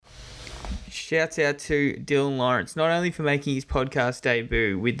shouts out to Dylan Lawrence, not only for making his podcast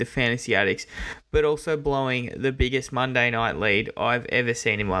debut with the Fantasy Addicts, but also blowing the biggest Monday night lead I've ever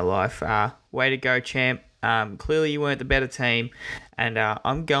seen in my life. Way to go, champ. Clearly you weren't the better team, and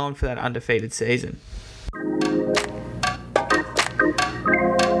I'm going for that undefeated season.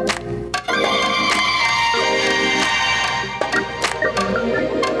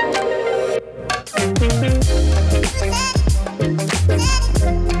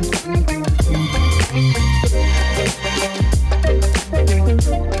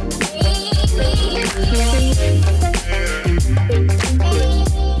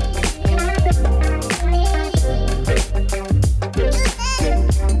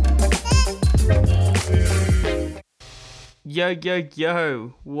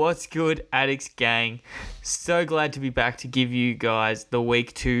 Yo, what's good, Addicts gang? So glad to be back to give you guys the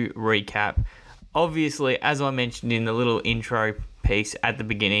week 2 recap. Obviously, as I mentioned in the little intro piece at the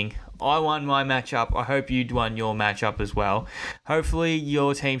beginning, I won my matchup. I hope you'd won your matchup as well. Hopefully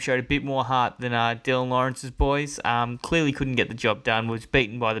your team showed a bit more heart than Dylan Lawrence's boys. Clearly couldn't get the job done. Was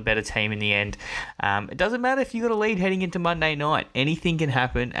beaten by the better team in the end. It doesn't matter if you got a lead heading into Monday night. Anything can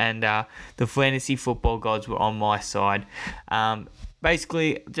happen, and the fantasy football gods were on my side.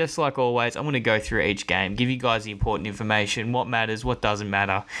 Basically, just like always, I'm going to go through each game, give you guys the important information, what matters, what doesn't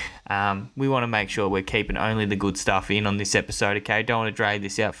matter. We want to make sure we're keeping only the good stuff in on this episode, okay? Don't want to drag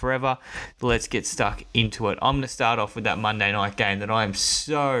this out forever. Let's get stuck into it. I'm going to start off with that Monday night game that I am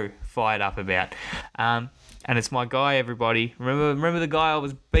so fired up about. And it's my guy, everybody. Remember the guy I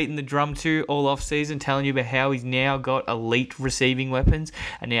was beating the drum to all off-season, telling you about how he's now got elite receiving weapons,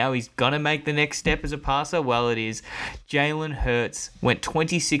 and now he's going to make the next step as a passer? Well, it is. Jalen Hurts went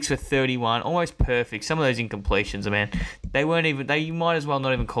 26 for 31, almost perfect. Some of those incompletions, man, you might as well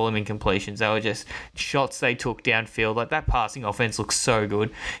not even call them incompletions. They were just shots they took downfield. Like, that passing offense looks so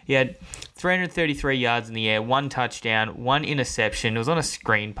good. He had 333 yards in the air, 1 touchdown, 1 interception. It was on a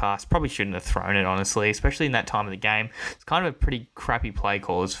screen pass. Probably shouldn't have thrown it, honestly, especially in that time of the game. It's kind of a pretty crappy play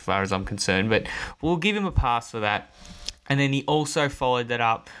call as far as I'm concerned, but we'll give him a pass for that. And then he also followed that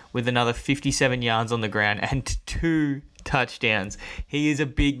up with another 57 yards on the ground and 2 touchdowns. He is a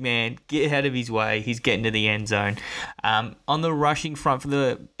big man. Get out of his way. He's getting to the end zone. On the rushing front for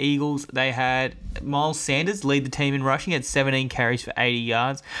the Eagles, they had Miles Sanders lead the team in rushing at 17 carries for 80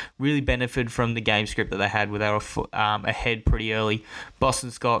 yards. Really benefited from the game script that they had, where they were ahead pretty early. Boston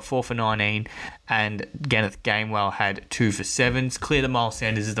Scott 4 for 19, and Kenneth Gainwell had 2 for 7. It's clear that Miles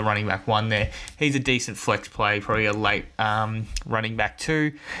Sanders is the running back 1 there. He's a decent flex play, probably a late running back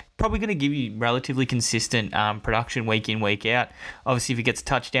 2. Probably going to give you relatively consistent production week in, week out. Obviously, if he gets a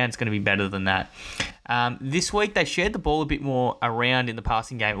touchdown, it's going to be better than that. This week, they shared the ball a bit more around in the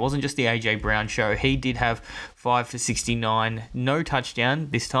passing game. It wasn't just the A.J. Brown show. He did have 5 for 69, no touchdown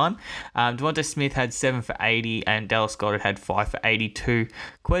this time. Devonta Smith had 7 for 80, and Dallas Goedert had 5 for 82.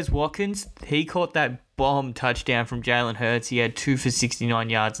 Quez Watkins, he caught that bomb touchdown from Jalen Hurts. He had 2 for 69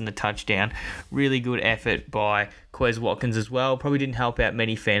 yards in the touchdown. Really good effort by Quez Watkins as well. Probably didn't help out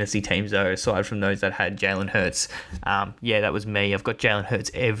many fantasy teams, though, aside from those that had Jalen Hurts. That was me. I've got Jalen Hurts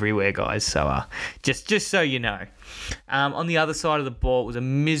everywhere, guys. So just so you know. On the other side of the ball, it was a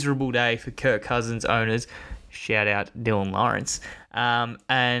miserable day for Kirk Cousins owners. Shout out Dylan Lawrence.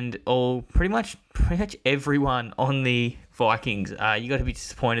 And pretty much everyone on the Vikings. You got to be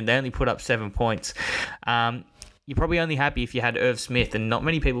disappointed. They only put up 7 points. You're probably only happy if you had Irv Smith, and not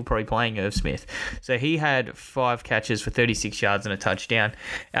many people probably playing Irv Smith. So he had 5 catches for 36 yards and a touchdown.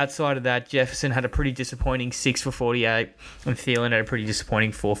 Outside of that, Jefferson had a pretty disappointing 6 for 48, and Thielen had a pretty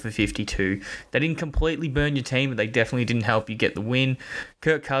disappointing 4 for 52. They didn't completely burn your team, but they definitely didn't help you get the win.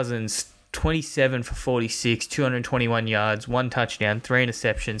 Kirk Cousins, 27 for 46, 221 yards, 1 touchdown, 3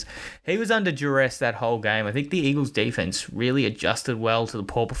 interceptions. He was under duress that whole game. I think the Eagles defense really adjusted well to the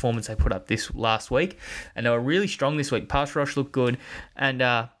poor performance they put up this last week, and they were really strong this week. Pass rush looked good,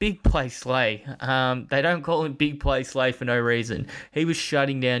 and Big Play Slay. They don't call him Big Play Slay for no reason. He was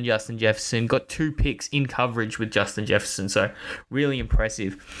shutting down Justin Jefferson, got 2 picks in coverage with Justin Jefferson, so really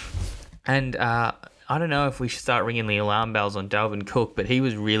impressive. And I don't know if we should start ringing the alarm bells on Dalvin Cook, but he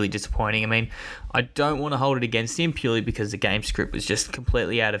was really disappointing. I mean, I don't want to hold it against him purely because the game script was just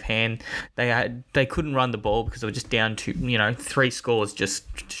completely out of hand. They couldn't run the ball because they were just down to 3 scores just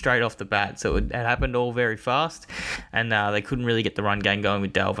straight off the bat. So it happened all very fast, and they couldn't really get the run game going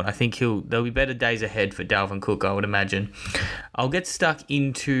with Dalvin. I think there'll be better days ahead for Dalvin Cook, I would imagine. I'll get stuck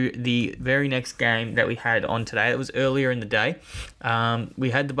into the very next game that we had on today. It was earlier in the day. We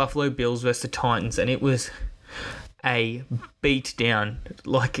had the Buffalo Bills versus the Titans, and it was a beat down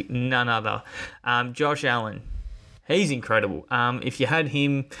like none other. Josh Allen, he's incredible. If you had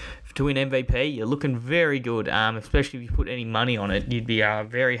him to win MVP, you're looking very good, especially if you put any money on it. You'd be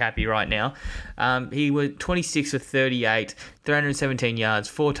very happy right now. He was 26 for 38, 317 yards,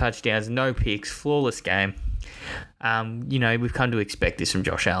 4 touchdowns, no picks, flawless game. We've come to expect this from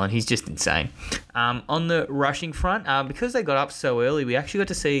Josh Allen. He's just insane. On the rushing front, because they got up so early, we actually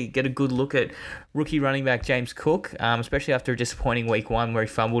got to get a good look at rookie running back James Cook, especially after a disappointing week 1 where he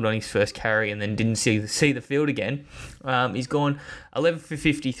fumbled on his first carry and then didn't see the field again. He's gone 11 for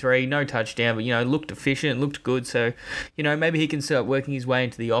 53, no touchdown, but looked efficient, looked good. So maybe he can start working his way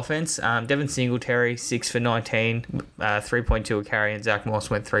into the offense. Devin Singletary 6 for 19, 3.2 a carry, and Zach Moss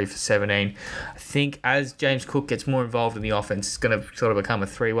went 3 for 17. I think as James Cook gets more involved in the offense, it's going to sort of become a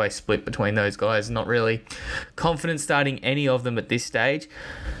 3-way split between those guys. Not really confident starting any of them at this stage.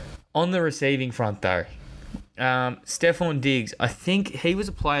 On the receiving front, though, Stephon Diggs, I think he was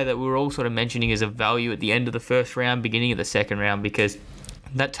a player that we were all sort of mentioning as a value at the end of the first round, beginning of the second round, because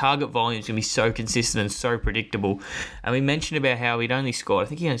that target volume is going to be so consistent and so predictable. And we mentioned about how he only scored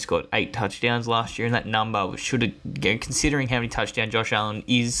 8 touchdowns last year, and that number should have, considering how many touchdowns Josh Allen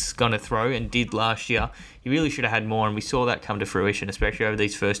is going to throw and did last year, he really should have had more, and we saw that come to fruition, especially over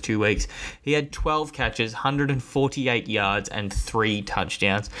these first 2 weeks. He had 12 catches, 148 yards, and 3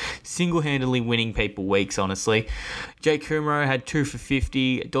 touchdowns, single-handedly winning people weeks, honestly. Jake Kumro had 2 for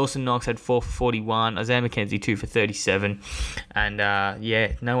 50, Dawson Knox had 4 for 41, Isaiah McKenzie 2 for 37, and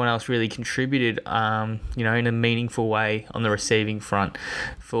no one else really contributed, in a meaningful way on the receiving front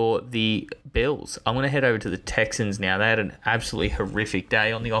for the Bills. I'm going to head over to the Texans now. They had an absolutely horrific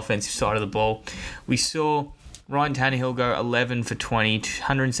day on the offensive side of the ball. We saw Ryan Tannehill go 11 for 20,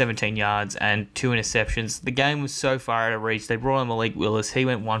 117 yards and 2 interceptions. The game was so far out of reach. They brought on Malik Willis. He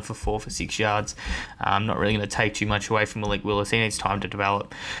went 1 for 4 for 6 yards. I'm not really going to take too much away from Malik Willis. He needs time to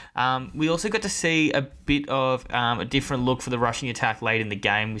develop. We also got to see a bit of a different look for the rushing attack late in the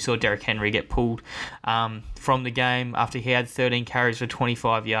game. We saw Derrick Henry get pulled from the game after he had 13 carries for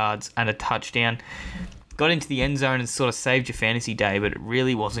 25 yards and a touchdown. Got into the end zone and sort of saved your fantasy day, but it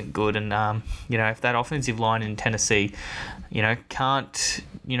really wasn't good. And, if that offensive line in Tennessee, can't,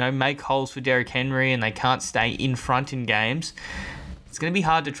 make holes for Derrick Henry and they can't stay in front in games, it's going to be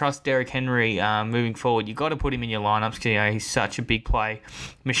hard to trust Derrick Henry moving forward. You've got to put him in your lineups because, he's such a big play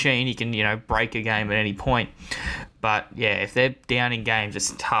machine. He can, break a game at any point. But, if they're down in games,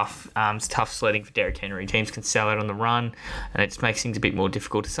 it's tough. It's tough sledding for Derrick Henry. Teams can sell out on the run, and it just makes things a bit more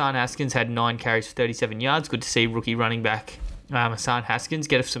difficult. Hassan Haskins had 9 carries for 37 yards. Good to see rookie running back Hassan Haskins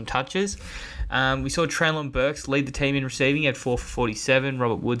get some touches. We saw Treylon Burks lead the team in receiving. He had 4 for 47.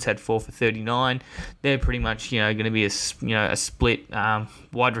 Robert Woods had 4 for 39. They're pretty much, going to be a split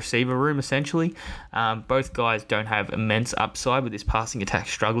wide receiver room, essentially. Both guys don't have immense upside with this passing attack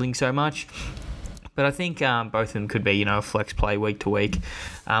struggling so much. But I think both of them could be, a flex play week to week.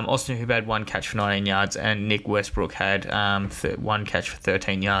 Austin Hooper had 1 catch for 19 yards, and Nick Westbrook had 1 catch for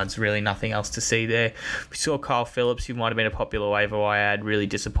 13 yards. Really nothing else to see there. We saw Kyle Phillips, who might have been a popular waiver wire ad, really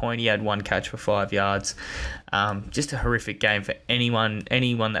disappointed. He had 1 catch for 5 yards. Just a horrific game for anyone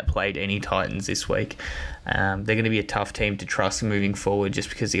that played any Titans this week. They're going to be a tough team to trust moving forward just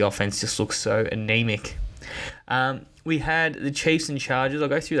because the offense just looks so anemic. We had the Chiefs and Chargers. I'll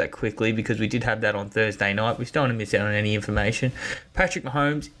go through that quickly because we did have that on Thursday night. We still don't want to miss out on any information. Patrick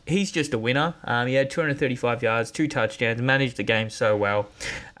Mahomes, he's just a winner. He had 235 yards, 2 touchdowns, managed the game so well,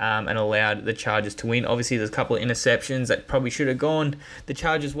 and allowed the Chargers to win. Obviously, there's a couple of interceptions that probably should have gone the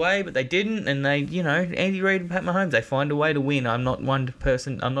Chargers' way, but they didn't. And they, Andy Reid and Pat Mahomes, they find a way to win. I'm not a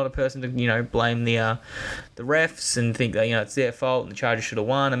person to, blame the refs and think that, it's their fault and the Chargers should have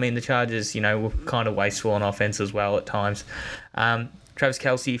won. I mean, the Chargers, were kind of wasteful on offense as well at times. Travis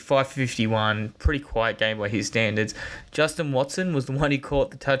Kelce, 5 for 51, pretty quiet game by his standards. Justin Watson was the one who caught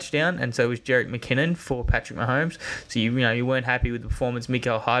the touchdown, and so was Jerick McKinnon for Patrick Mahomes. So you weren't happy with the performance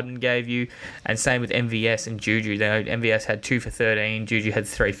Mecole Hardman gave you, and same with MVS and Juju. MVS had 2 for 13, Juju had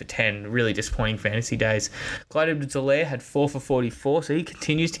 3 for 10. Really disappointing fantasy days. Clyde Edwards-Helaire had 4 for 44, so he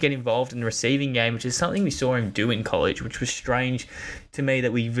continues to get involved in the receiving game, which is something we saw him do in college, which was strange to me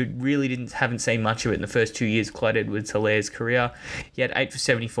that we really haven't seen much of it in the first 2 years of Clyde Edwards-Helaire's career. He had 8 for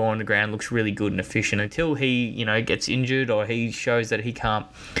 74 on the ground, looks really good and efficient until he, gets injured or he shows that he can't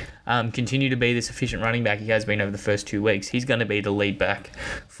continue to be this efficient running back he has been over the first 2 weeks. He's going to be the lead back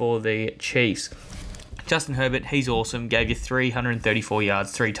for the Chiefs. Justin Herbert, he's awesome. Gave you 334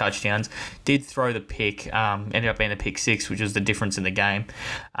 yards, 3 touchdowns. Did throw the pick. Ended up being a pick 6, which was the difference in the game.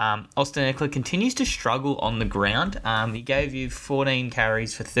 Austin Eckler continues to struggle on the ground. He gave you 14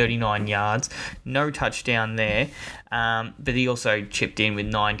 carries for 39 yards. No touchdown there. But he also chipped in with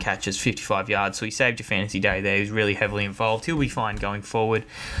 9 catches, 55 yards. So he saved your fantasy day there. He was really heavily involved. He'll be fine going forward.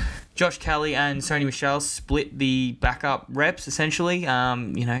 Josh Kelly and Sony Michel split the backup reps, essentially.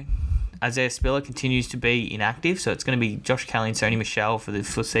 Isaiah Spiller continues to be inactive, so it's going to be Josh Kelly and Sony Michel for the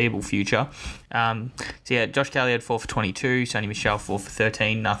foreseeable future. Josh Kelly had 4 for 22, Sony Michel 4 for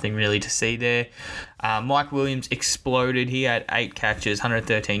 13, nothing really to see there. Mike Williams exploded. He had 8 catches,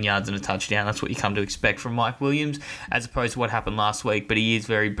 113 yards and a touchdown. That's what you come to expect from Mike Williams, as opposed to what happened last week, but he is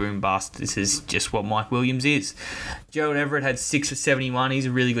very boom-bust. This is just what Mike Williams is. Gerald Everett had 6 for 71. He's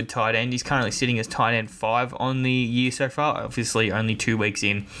a really good tight end. He's currently sitting as tight end 5 on the year so far, obviously only 2 weeks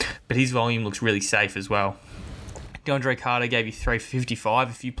in, but his volume looks really safe as well. DeAndre Carter gave you 3 for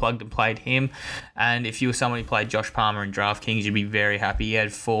 55 if you plugged and played him. And if you were someone who played Josh Palmer in DraftKings, you'd be very happy. He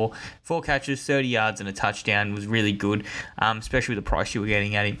had four catches, 30 yards and a touchdown. Was really good, especially with the price you were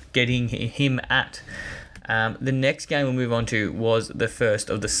getting him at. The next game we'll move on to was the first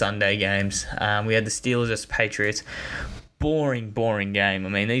of the Sunday games. We had the Steelers vs Patriots. Boring game. I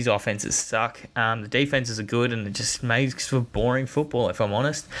mean, these offenses suck. The defenses are good, and it just makes for boring football, if I'm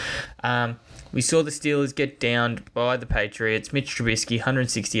honest. We saw the Steelers get downed by the Patriots. Mitch Trubisky,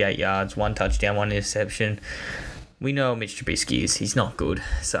 168 yards, 1 touchdown, 1 interception. We know what Mitch Trubisky is. He's not good.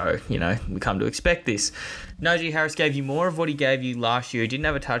 So, we come to expect this. Najee Harris gave you more of what he gave you last year. He didn't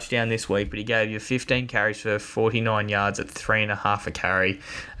have a touchdown this week, but he gave you 15 carries for 49 yards at 3.5 a carry.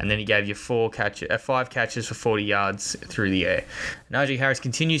 And then he gave you 5 catches for 40 yards through the air. Najee Harris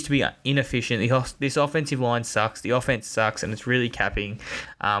continues to be inefficient. This offensive line sucks. The offense sucks, and it's really capping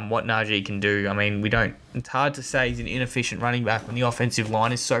what Najee can do. I mean, it's hard to say he's an inefficient running back when the offensive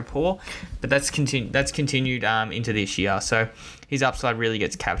line is so poor, but that's continued into this year. So his upside really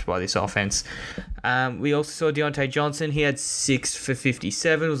gets capped by this offense. We also saw Deontay Johnson. He had 6 for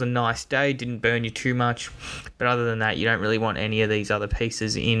 57. It was a nice day. Didn't burn you too much. But other than that, you don't really want any of these other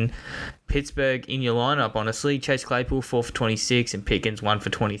pieces in Pittsburgh in your lineup, honestly. Chase Claypool, 4 for 26, and Pickens, 1 for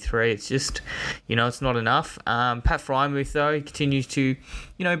 23. It's just, it's not enough. Pat Freiermuth, though, he continues to,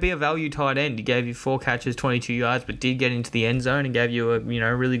 be a value tight end. He gave you 4 catches, 22 yards, but did get into the end zone and gave you a,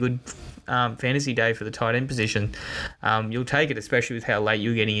 really good fantasy day for the tight end position. You'll take it, especially with how late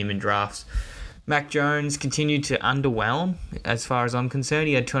you're getting him in drafts. Mac Jones continued to underwhelm as far as I'm concerned.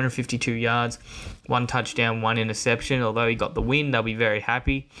 He had 252 yards, 1 touchdown, 1 interception. Although he got the win, they'll be very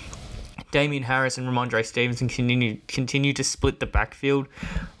happy. Damian Harris and Ramondre Stevenson continue to split the backfield,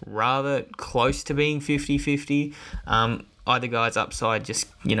 rather close to being 50-50. Either guy's upside just,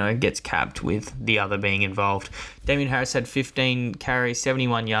 gets capped with the other being involved. Damian Harris had 15 carries,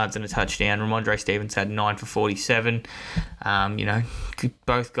 71 yards and a touchdown. Ramondre Stevenson had 9 for 47.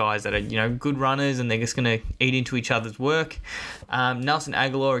 Both guys that are, good runners, and they're just going to eat into each other's work. Nelson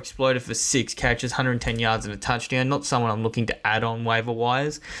Aguilar exploded for 6 catches, 110 yards and a touchdown. Not someone I'm looking to add on waiver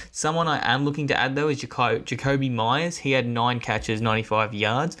wires. Someone I am looking to add, though, is Jacoby Myers. He had 9 catches, 95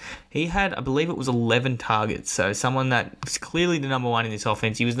 yards. He had, I believe it was 11 targets. So someone that's clearly the number one in this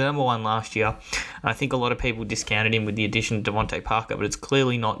offense. He was the number one last year. And I think a lot of people discounted him with the addition of Devontae Parker, but it's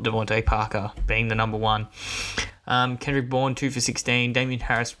clearly not Devontae Parker being the number one. Kendrick Bourne, 2 for 16. Damian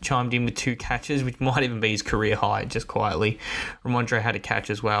Harris chimed in with 2 catches, which might even be his career high, just quietly. Ramondre had a catch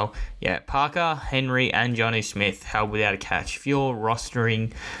as well. Yeah, Parker, Henry, and Jonnu Smith held without a catch. If you're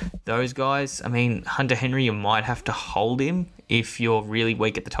rostering those guys, I mean, Hunter Henry, you might have to hold him if you're really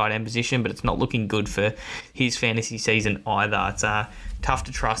weak at the tight end position, but it's not looking good for his fantasy season either. It's tough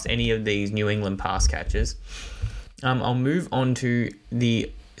to trust any of these New England pass catchers. I'll move on to the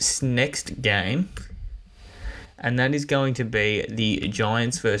next game, and that is going to be the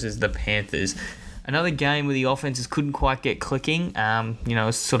Giants versus the Panthers. Another game where the offenses couldn't quite get clicking.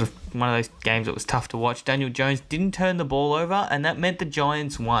 It's sort of one of those games that was tough to watch. Daniel Jones didn't turn the ball over, and that meant the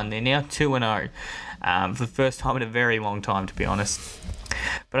Giants won. They're now 2-0 for the first time in a very long time, to be honest.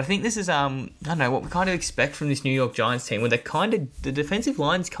 But I think this is, I don't know, what we kind of expect from this New York Giants team, where the defensive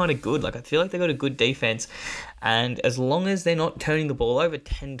line's kind of good. Like, I feel like they've got a good defense, and as long as they're not turning the ball over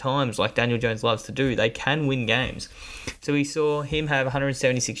 10 times like Daniel Jones loves to do, they can win games. So we saw him have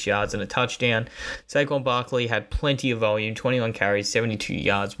 176 yards and a touchdown. Saquon Barkley had plenty of volume, 21 carries, 72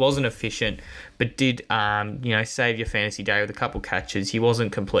 yards, wasn't efficient, but did, save your fantasy day with a couple catches. He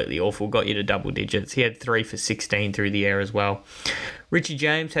wasn't completely awful, got you to double digits. He had 3 for 16 through the air as well. Richie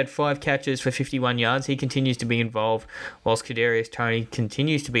James had 5 catches for 51 yards. He continues to be involved, whilst Kadarius Toney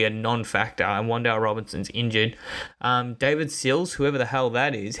continues to be a non-factor, and Wan'Dale Robinson's injured. David Sills, whoever the hell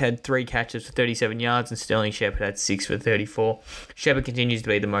that is, had 3 catches for 37 yards, and Sterling Shepard had 6 for 34. Shepard continues to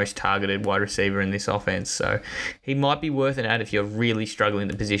be the most targeted wide receiver in this offense, so he might be worth an add if you're really struggling in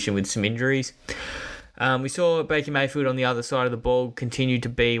the position with some injuries. We saw Baker Mayfield on the other side of the ball continue to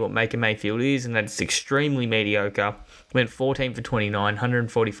be what Baker Mayfield is, and that's extremely mediocre. Went 14 for 29,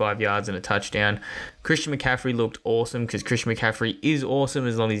 145 yards and a touchdown. Christian McCaffrey looked awesome because Christian McCaffrey is awesome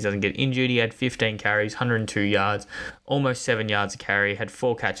as long as he doesn't get injured. He had 15 carries, 102 yards, almost 7 yards a carry, had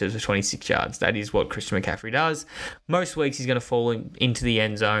 4 catches for 26 yards. That is what Christian McCaffrey does. Most weeks he's going to fall into the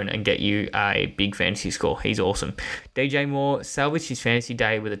end zone and get you a big fantasy score. He's awesome. DJ Moore salvaged his fantasy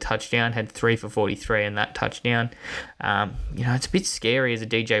day with a touchdown, had 3 for 43 and that touchdown. It's a bit scary as a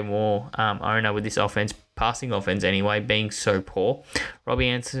DJ Moore owner with this offense, passing offense anyway, being so poor. Robbie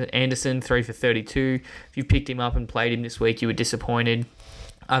Anderson, 3 for 32. If you picked him up and played him this week, you were disappointed.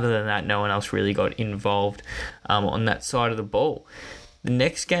 Other than that, no one else really got involved on that side of the ball. The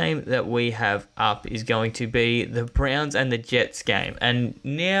next game that we have up is going to be the Browns and the Jets game. And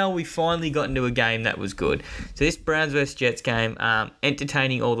now we finally got into a game that was good. So this Browns versus Jets game,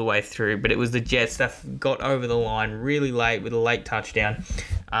 entertaining all the way through, but it was the Jets that got over the line really late with a late touchdown.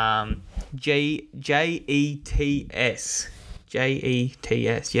 Jets.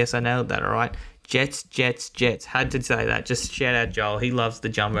 Yes, I nailed that, all right. Jets. Had to say that. Just shout out Joel. He loves the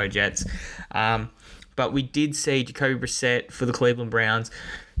Jumbo Jets. But we did see Jacoby Brissett for the Cleveland Browns,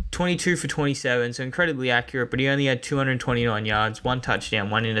 22 for 27, so incredibly accurate, but he only had 229 yards, 1 touchdown,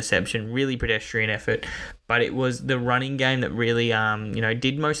 1 interception, really pedestrian effort. But it was the running game that really,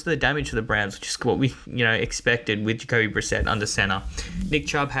 did most of the damage for the Browns, which is what we, expected with Jacoby Brissett under center. Nick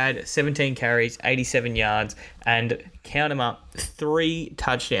Chubb had 17 carries, 87 yards, and count them up, 3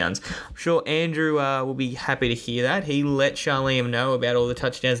 touchdowns. I'm sure Andrew will be happy to hear that. He let Charliam know about all the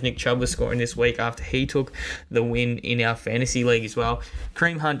touchdowns Nick Chubb was scoring this week after he took the win in our fantasy league as well.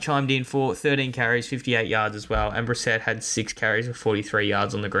 Kareem Hunt chimed in for 13 carries, 58 yards as well, and Brissett had 6 carries with 43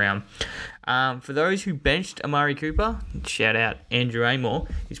 yards on the ground. For those who benched Amari Cooper, shout out Andrew Amore.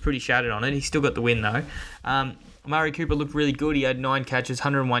 He's pretty shattered on it. He still got the win though. Amari Cooper looked really good. He had 9 catches,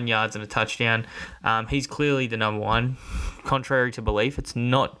 101 yards and a touchdown. He's clearly the number one. Contrary to belief, it's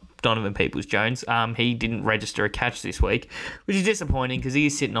not Donovan Peoples-Jones. He didn't register a catch this week, which is disappointing because he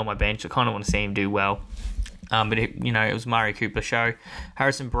is sitting on my bench. I kind of want to see him do well. But it was Amari Cooper show.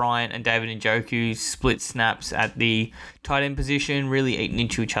 Harrison Bryant and David Njoku split snaps at the tight end position, really eating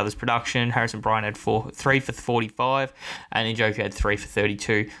into each other's production. Harrison Bryant had 3 for 45, and Njoku had 3 for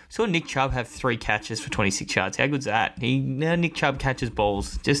 32. Saw Nick Chubb have 3 catches for 26 yards. How good's that? Now Nick Chubb catches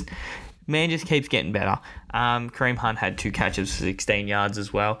balls. Man just keeps getting better. Kareem Hunt had 2 catches for 16 yards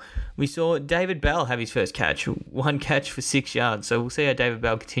as well. We saw David Bell have his first catch, 1 catch for 6 yards. So we'll see how David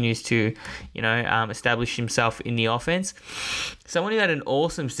Bell continues to, establish himself in the offense. Someone who had an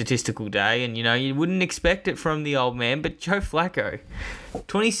awesome statistical day, and, you wouldn't expect it from the old man, but Joe Flacco.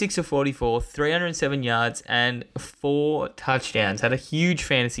 26 of 44, 307 yards, and 4 touchdowns. Had a huge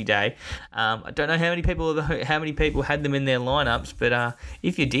fantasy day. I don't know how many people had them in their lineups, but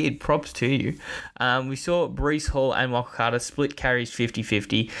if you did, props to you. We saw Breece Hall and Michael Carter split carries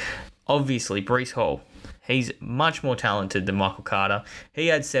 50-50. Obviously, Breece Hall, he's much more talented than Michael Carter. He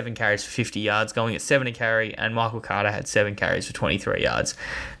had 7 carries for 50 yards, going at 7 a carry, and Michael Carter had 7 carries for 23 yards.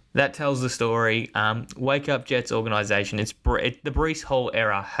 That tells the story. Wake up, Jets organization. The Breece Hall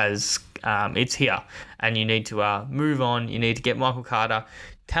era it's here, and you need to move on. You need to get Michael Carter,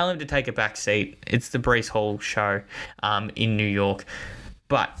 tell him to take a back seat. It's the Breece Hall show in New York.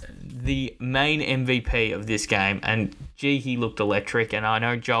 But the main MVP of this game, and he looked electric, and I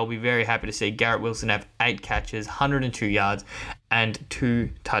know Joel will be very happy to see Garrett Wilson have 8 catches, 102 yards, and 2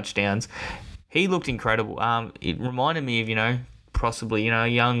 touchdowns. He looked incredible. It reminded me of, possibly,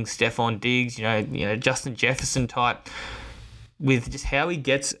 young Stephon Diggs, Justin Jefferson type, with just how he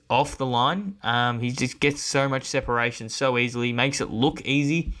gets off the line. He just gets so much separation so easily, makes it look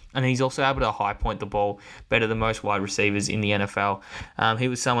easy, and he's also able to high point the ball better than most wide receivers in the NFL. He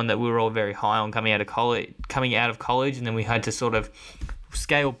was someone that we were all very high on coming out of college, and then we had to sort of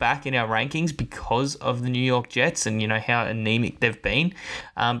scale back in our rankings because of the New York Jets and how anemic they've been.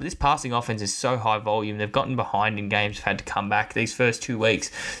 But this passing offense is so high volume. They've gotten behind in games, have had to come back these first 2 weeks.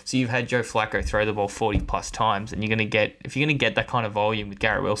 So you've had Joe Flacco throw the ball 40 plus times, and if you're going to get that kind of volume with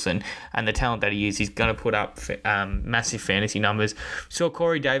Garrett Wilson and the talent that he is, he's going to put up massive fantasy numbers. We saw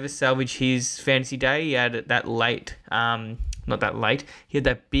Corey Davis salvage his fantasy day. He had that late, not that late. He had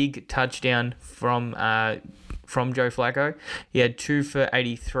that big touchdown from Joe Flacco. He had 2 for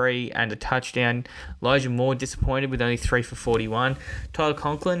 83 and a touchdown. Elijah Moore disappointed with only 3 for 41. Tyler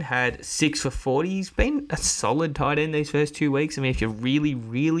Conklin had 6 for 40. He's been a solid tight end these first 2 weeks. I mean, if you're really,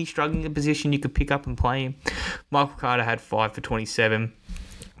 really struggling in a position, you could pick up and play him. Michael Carter had 5 for 27.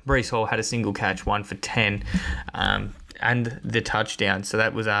 Breece Hall had a single catch, 1 for 10. and the touchdown. So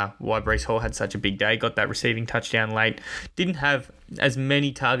that was why Breece Hall had such a big day. Got that receiving touchdown late. Didn't have as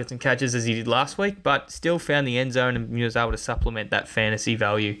many targets and catches as he did last week, but still found the end zone and was able to supplement that fantasy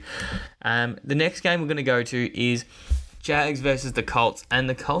value. The next game we're going to go to is Jags versus the Colts. And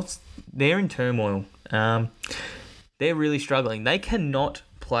the Colts, they're in turmoil. They're really struggling. They cannot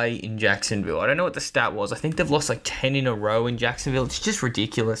play in Jacksonville. I don't know what the stat was. I think they've lost like 10 in a row in Jacksonville. It's just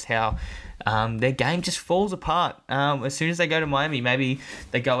ridiculous how their game just falls apart. As soon as they go to Miami, maybe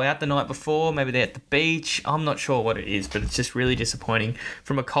they go out the night before, maybe they're at the beach. I'm not sure what it is, but it's just really disappointing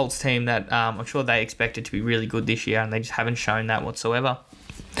from a Colts team that I'm sure they expected to be really good this year, and they just haven't shown that whatsoever.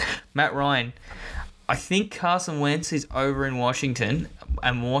 Matt Ryan. I think Carson Wentz is over in Washington.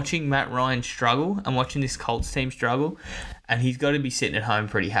 I'm watching Matt Ryan struggle. I'm watching this Colts team struggle. And he's got to be sitting at home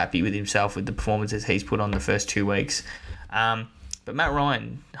pretty happy with himself with the performances he's put on the first 2 weeks. But Matt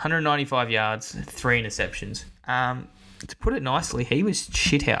Ryan, 195 yards, 3 interceptions. To put it nicely, he was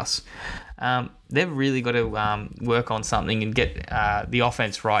shithouse. They've really got to work on something and get the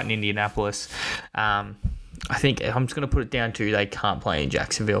offense right in Indianapolis. I think I'm just going to put it down to they can't play in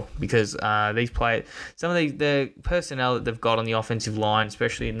Jacksonville because these players, some of the personnel that they've got on the offensive line,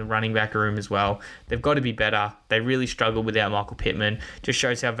 especially in the running back room as well, they've got to be better. They really struggle without Michael Pittman. Just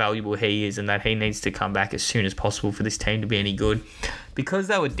shows how valuable he is and that he needs to come back as soon as possible for this team to be any good. Because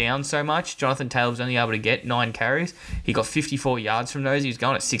they were down so much, Jonathan Taylor was only able to get 9 carries. He got 54 yards from those. He was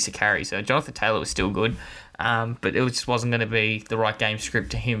going at 6 a carry, so Jonathan Taylor was still good. But it just wasn't going to be the right game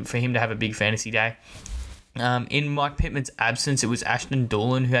script for him to have a big fantasy day. In Mike Pittman's absence, it was Ashton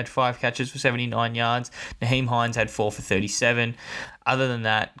Dulin who had 5 catches for 79 yards. Naheem Hines had 4 for 37. Other than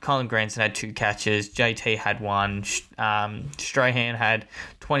that, Colin Granson had 2 catches. JT had 1. Strahan had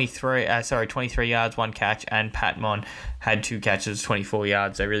 23 yards, 1 catch, and Patmon had 2 catches, 24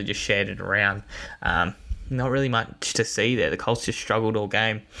 yards. They really just shared it around. Not really much to see there. The Colts just struggled all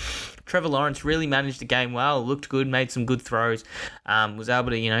game. Trevor Lawrence really managed the game well, looked good, made some good throws, was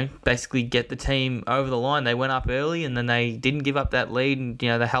able to, basically get the team over the line. They went up early and then they didn't give up that lead and,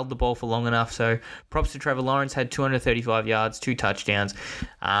 they held the ball for long enough. So props to Trevor Lawrence, had 235 yards, 2 touchdowns.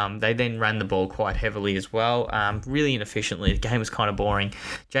 They then ran the ball quite heavily as well, really inefficiently. The game was kind of boring.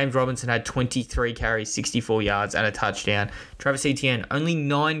 James Robinson had 23 carries, 64 yards and a touchdown. Travis Etienne, only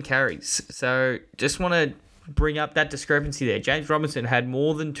 9 carries. So just want to bring up that discrepancy there. James Robinson had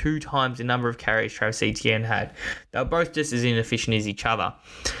more than 2 times the number of carries Travis Etienne had. They were both just as inefficient as each other.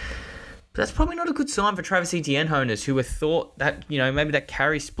 But that's probably not a good sign for Travis Etienne owners who were thought that, maybe that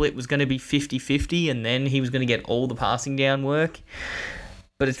carry split was going to be 50-50 and then he was going to get all the passing down work.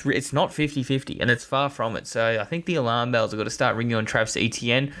 But it's not 50-50 and it's far from it. So I think the alarm bells have got to start ringing on Travis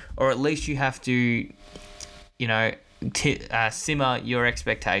Etienne, or at least you have to, simmer your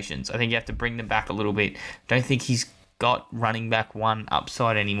expectations. I think you have to bring them back a little bit. Don't think he's got running back 1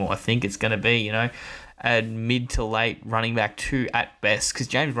 upside anymore. I think it's going to be, a mid to late running back 2 at best, because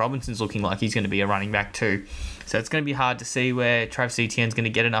James Robinson's looking like he's going to be a running back 2. So it's going to be hard to see where Travis Etienne's going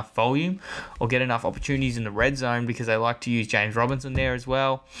to get enough volume or get enough opportunities in the red zone, because they like to use James Robinson there as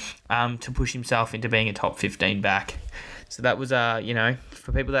well to push himself into being a top 15 back. So that was,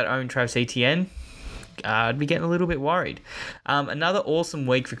 for people that own Travis Etienne, I'd be getting a little bit worried. Another awesome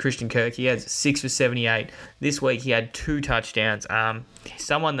week for Christian Kirk. He had 6 for 78. This week he had 2 touchdowns.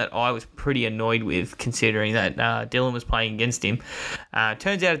 Someone that I was pretty annoyed with, considering that Dylan was playing against him.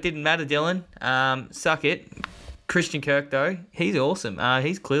 Turns out it didn't matter, Dylan. Suck it. Christian Kirk, though, he's awesome.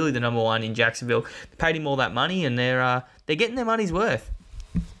 He's clearly the number 1 in Jacksonville. They paid him all that money, and they're getting their money's worth.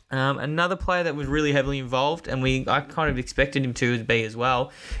 Another player that was really heavily involved, and I kind of expected him to be as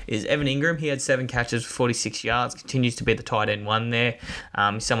well, is Evan Ingram. He had 7 catches for 46 yards, continues to be the tight end 1 there.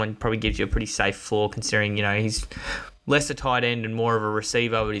 Someone probably gives you a pretty safe floor, considering, he's less a tight end and more of a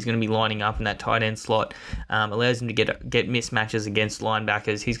receiver, but he's going to be lining up in that tight end slot. Allows him to get mismatches against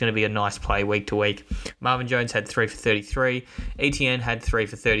linebackers. He's going to be a nice play week to week. Marvin Jones had 3 for 33. Etienne had 3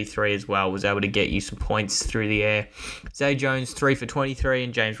 for 33 as well, was able to get you some points through the air. Zay Jones 3 for 23,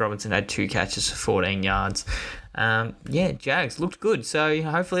 and James Robinson had 2 catches for 14 yards. Jags looked good, so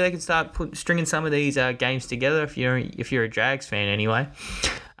hopefully they can start stringing some of these games together if you're a Jags fan anyway.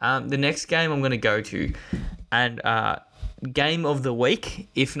 The next game I'm going to go to, and game of the week,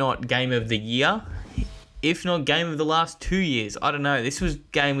 if not game of the year, if not game of the last 2 years. I don't know. This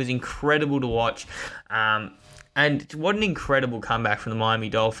game was incredible to watch. And what an incredible comeback from the Miami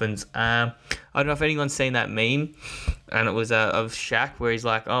Dolphins. I don't know if anyone's seen that meme, and it was of Shaq where he's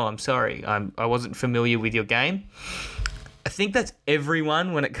like, "Oh, I'm sorry, I wasn't familiar with your game." I think that's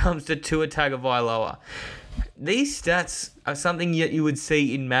everyone when it comes to Tua Tagovailoa. these stats are something that you would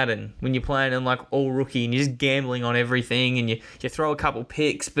see in Madden when you're playing in like all rookie and you're just gambling on everything and you throw a couple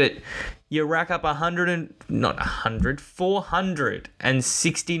picks, but you rack up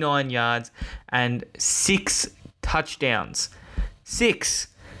 469 yards and 6 touchdowns. 6.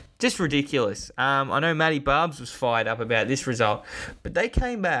 Just ridiculous. I know Matty Barbs was fired up about this result, but they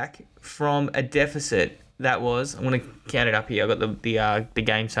came back from a deficit that was, I'm going to count it up here. I've got the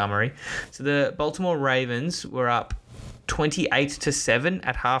game summary. So the Baltimore Ravens were up 28-7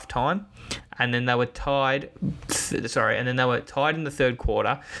 at halftime, and then they were tied. And then they were tied in the third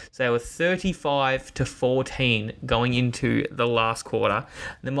quarter. So they were 35-14 going into the last quarter.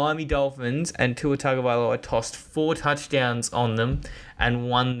 The Miami Dolphins and Tua Tagovailoa tossed 4 touchdowns on them and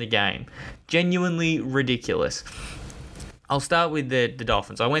won the game. Genuinely ridiculous. I'll start with the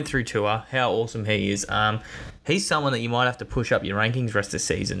Dolphins. I went through Tua, how awesome he is. He's someone that you might have to push up your rankings rest of the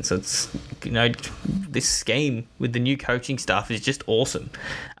season. So it's, this scheme with the new coaching staff is just awesome.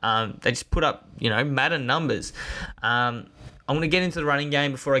 They just put up, Madden numbers. I'm going to get into the running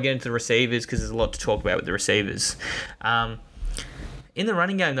game before I get into the receivers because there's a lot to talk about with the receivers. In the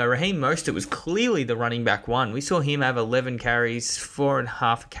running game, though, Raheem Mostert was clearly the running back one. We saw him have 11 carries,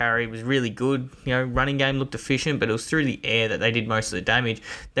 4.5 a carry. It was really good. Running game looked efficient, but it was through the air that they did most of the damage.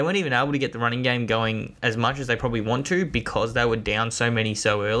 They weren't even able to get the running game going as much as they probably want to because they were down so many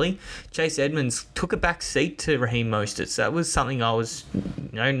so early. Chase Edmonds took a back seat to Raheem Mostert, so that was something I was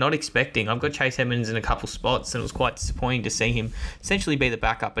not expecting. I've got Chase Edmonds in a couple spots, and it was quite disappointing to see him essentially be the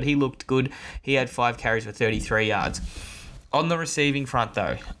backup, but he looked good. He had 5 carries for 33 yards. On the receiving front,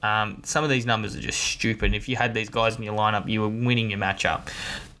 though, some of these numbers are just stupid. If you had these guys in your lineup, you were winning your matchup.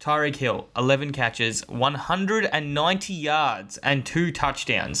 Tyreek Hill, 11 catches, 190 yards, and 2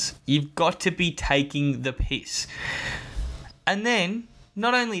 touchdowns. You've got to be taking the piss. And then,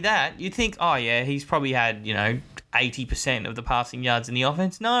 not only that, you'd think, oh yeah, he's probably had, 80% of the passing yards in the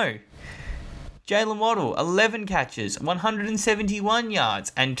offense. No. Jalen Waddle, 11 catches, 171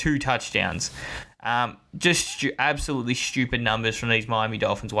 yards, and 2 touchdowns. Just absolutely stupid numbers from these Miami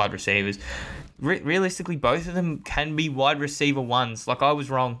Dolphins wide receivers. Realistically, both of them can be wide receiver ones. Like, I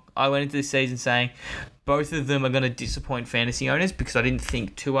was wrong. I went into this season saying both of them are going to disappoint fantasy owners because I didn't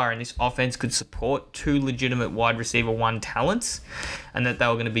think Tua in this offense could support 2 legitimate wide receiver one talents and that they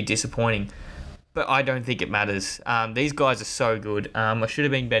were going to be disappointing. But I don't think it matters. These guys are so good. I should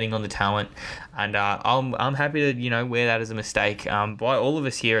have been betting on the talent, and I'm happy to wear that as a mistake by all of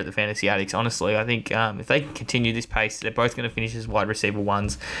us here at the Fantasy Addicts. Honestly, I think if they can continue this pace, they're both going to finish as wide receiver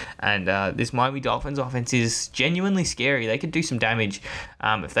ones. And this Miami Dolphins offense is genuinely scary. They could do some damage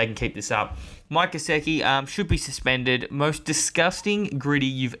if they can keep this up. Mike Gesicki should be suspended. Most disgusting gritty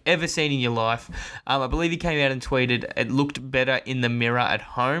you've ever seen in your life. I believe he came out and tweeted, "It looked better in the mirror at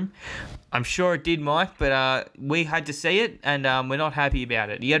home." I'm sure it did, Mike, but we had to see it, and we're not happy about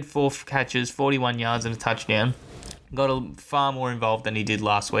it. He had 4 catches, 41 yards, and a touchdown. Got far more involved than he did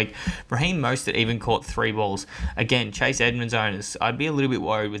last week. Raheem Mostert even caught 3 balls. Again, Chase Edmonds owners, I'd be a little bit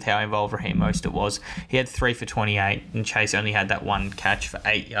worried with how involved Raheem Mostert was. He had 3 for 28, and Chase only had that 1 catch for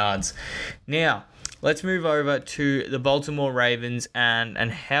 8 yards. Now, let's move over to the Baltimore Ravens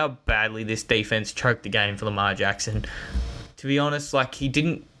and how badly this defense choked the game for Lamar Jackson. To be honest,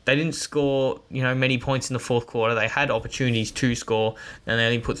 they didn't score, many points in the fourth quarter. They had opportunities to score, and they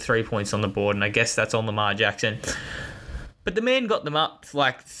only put 3 points on the board, and I guess that's on Lamar Jackson. But the man got them up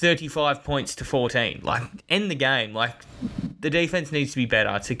 35 points to 14. End the game. The defense needs to be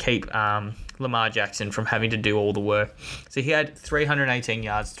better to keep Lamar Jackson from having to do all the work. So he had 318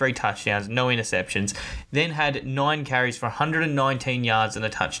 yards, 3 touchdowns, no interceptions. Then had 9 carries for 119 yards and a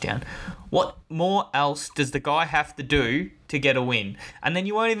touchdown. What more else does the guy have to do to get a win? And then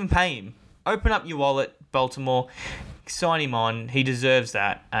you won't even pay him. Open up your wallet, Baltimore. Sign him on. He deserves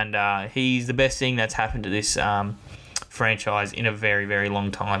that. And he's the best thing that's happened to this franchise in a very, very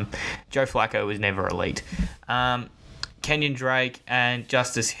long time. Joe Flacco was never elite. Kenyon Drake and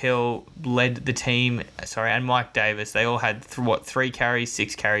Justice Hill led the team, and Mike Davis. They all had 3 carries,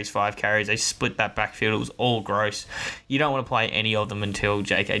 6 carries, 5 carries. They split that backfield. It was all gross. You don't want to play any of them until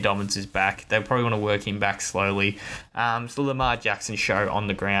J.K. Dobbins is back. They probably want to work him back slowly. So Lamar Jackson show on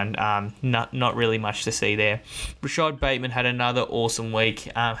the ground. Not really much to see there. Rashad Bateman had another awesome week.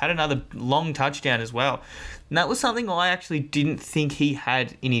 Had another long touchdown as well. And that was something I actually didn't think he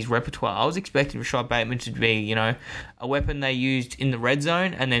had in his repertoire. I was expecting Rashad Bateman to be, a weapon they used in the red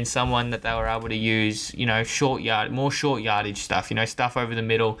zone, and then someone that they were able to use, more short yardage stuff, stuff over the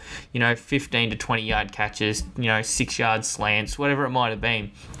middle, 15 to 20 yard catches, 6 yard slants, whatever it might have been.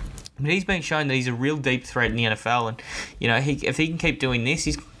 But he's been shown that he's a real deep threat in the NFL, and if he can keep doing this,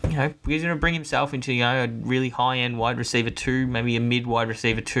 he's he's going to bring himself into, a really high-end wide receiver 2, maybe a mid wide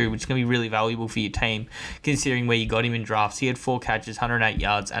receiver 2, which is going to be really valuable for your team, considering where you got him in drafts. He had 4 catches, 108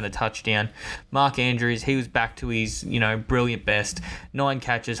 yards, and a touchdown. Mark Andrews, he was back to his, brilliant best. 9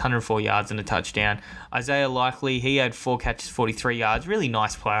 catches, 104 yards, and a touchdown. Isaiah Likely, he had 4 catches, 43 yards. Really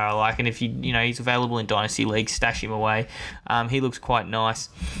nice player, I like. And if he's available in Dynasty League, stash him away. He looks quite nice.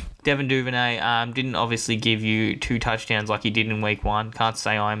 Devin Duvernay didn't obviously give you 2 touchdowns like he did in week 1. Can't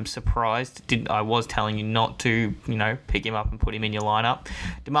say I'm surprised. I was telling you not to, pick him up and put him in your lineup.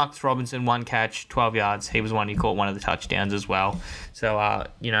 Demarcus Robinson, 1 catch, 12 yards. He was one who caught one of the touchdowns as well. So,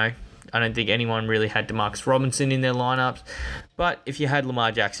 I don't think anyone really had Demarcus Robinson in their lineups. But if you had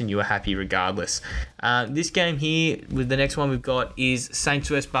Lamar Jackson, you were happy regardless. This game here, with the next one we've got, is Saints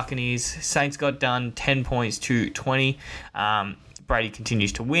vs Buccaneers. Saints got done 10 points to 20. Brady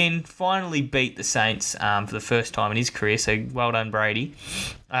continues to win. Finally beat the Saints for the first time in his career, so well done, Brady.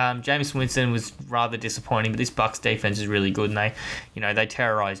 Jameis Winston was rather disappointing, but this Bucs defense is really good, and they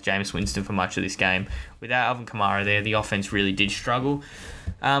terrorized Jameis Winston for much of this game. Without Alvin Kamara there, the offense really did struggle.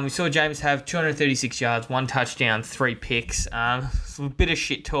 We saw Jameis have 236 yards, 1 touchdown, 3 picks. A bit of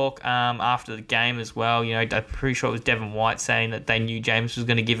shit talk after the game as well. I'm pretty sure it was Devin White saying that they knew Jameis was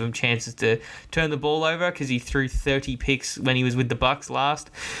going to give him chances to turn the ball over because he threw 30 picks when he was with the Bucs last.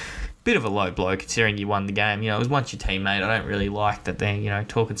 Bit of a low blow considering you won the game. It was once your teammate. I don't really like that they're,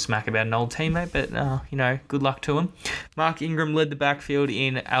 talking smack about an old teammate, but, good luck to him. Mark Ingram led the backfield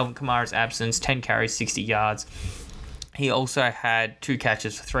in Alvin Kamara's absence, 10 carries, 60 yards. He also had 2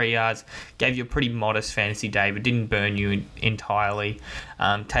 catches for 3 yards, gave you a pretty modest fantasy day, but didn't burn you entirely.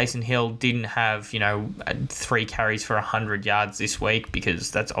 Taysom Hill didn't have, 3 carries for 100 yards this week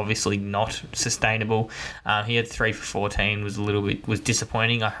because that's obviously not sustainable. He had 3 for 14, was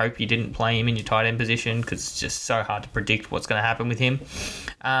disappointing. I hope you didn't play him in your tight end position because it's just so hard to predict what's going to happen with him.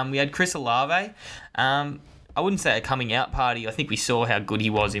 We had Chris Olave. I wouldn't say a coming out party. I think we saw how good he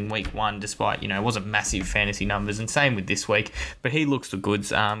was in week 1, despite, it wasn't massive fantasy numbers, and same with this week. But he looks the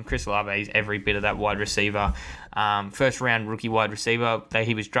goods. Chris Olave is every bit of that wide receiver. First round rookie wide receiver that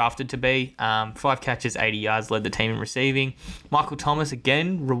he was drafted to be. 5 catches, 80 yards, led the team in receiving. Michael Thomas,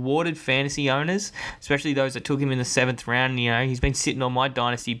 again, rewarded fantasy owners, especially those that took him in the 7th round. He's been sitting on my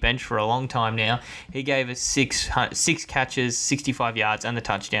dynasty bench for a long time now. He gave us 6 catches, 65 yards, and the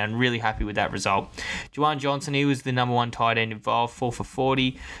touchdown. Really happy with that result. Juwan Johnson, he was the number 1 tight end involved, 4 for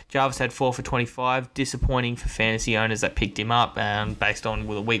 40. Jarvis had 4 for 25. Disappointing for fantasy owners that picked him up based on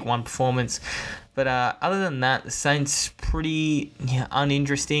the week 1 performance. But other than that, the Saints pretty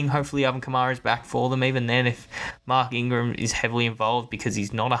uninteresting. Hopefully Alvin Kamara is back for them. Even then, if Mark Ingram is heavily involved because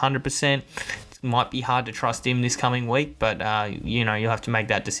he's not 100%, it might be hard to trust him this coming week. But, you'll have to make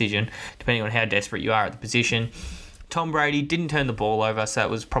that decision depending on how desperate you are at the position. Tom Brady didn't turn the ball over, so that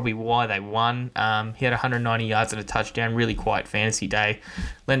was probably why they won. He had 190 yards and a touchdown. Really quiet fantasy day.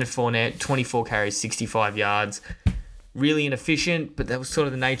 Leonard Fournette, 24 carries, 65 yards. Really inefficient, but that was sort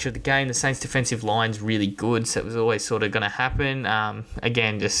of the nature of the game. The Saints' defensive line's really good, so it was always sort of going to happen.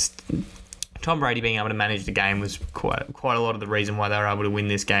 Again, just Tom Brady being able to manage the game was quite a lot of the reason why they were able to win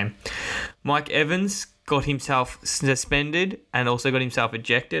this game. Mike Evans got himself suspended and also got himself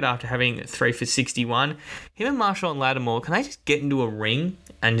ejected after having 3 for 61. Him and Marshall and Lattimore, can they just get into a ring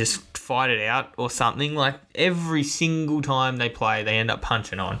and just fight it out or something? Like, every single time they play, they end up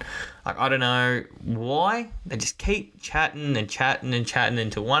punching on. Like, I don't know why. They just keep chatting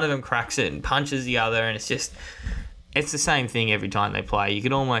until one of them cracks it and punches the other, and it's the same thing every time they play. You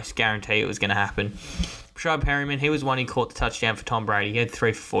could almost guarantee it was going to happen. Rashad Perryman, he was one who caught the touchdown for Tom Brady. He had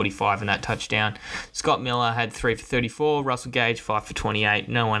 3 for 45 in that touchdown. Scott Miller had 3 for 34. Russell Gage, 5 for 28.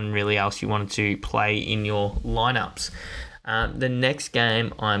 No one really else you wanted to play in your lineups. The next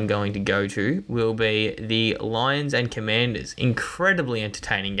game I'm going to go to will be the Lions and Commanders. Incredibly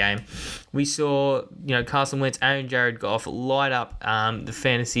entertaining game. We saw, Carson Wentz and Jared Goff light up the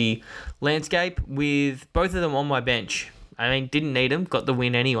fantasy landscape with both of them on my bench. I mean, didn't need them, got the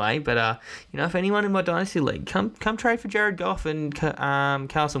win anyway. But if anyone in my dynasty league, come trade for Jared Goff and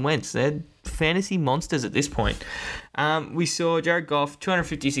Carson Wentz. They're fantasy monsters at this point. We saw Jared Goff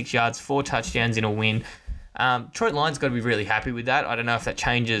 256 yards, 4 touchdowns in a win. Detroit Lions got to be really happy with that. I don't know if that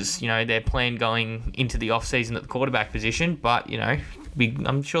changes, their plan going into the off-season at the quarterback position, but,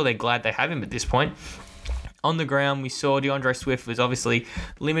 I'm sure they're glad they have him at this point. On the ground, we saw DeAndre Swift was obviously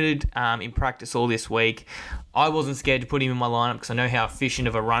limited in practice all this week. I wasn't scared to put him in my lineup because I know how efficient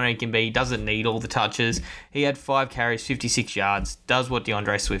of a runner he can be. He doesn't need all the touches. He had 5 carries, 56 yards, does what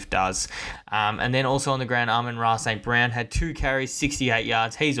DeAndre Swift does. And then also on the ground, Amon-Ra St. Brown had 2 carries, 68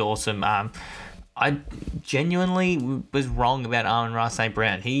 yards. He's awesome. I genuinely was wrong about Amon-Ra St.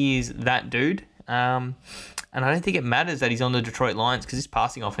 Brown. He is that dude. And I don't think it matters that he's on the Detroit Lions because his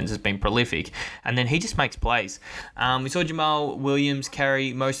passing offense has been prolific. And then he just makes plays. We saw Jamal Williams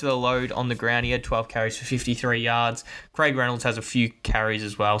carry most of the load on the ground. He had 12 carries for 53 yards. Craig Reynolds has a few carries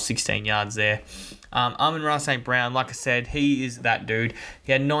as well, 16 yards there. Amon-Ra St. Brown, like I said, he is that dude.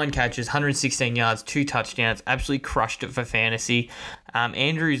 He had 9 catches, 116 yards, 2 touchdowns, absolutely crushed it for fantasy.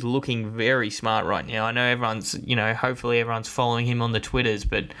 Andrew's looking very smart right now. I know everyone's, hopefully everyone's following him on the Twitters,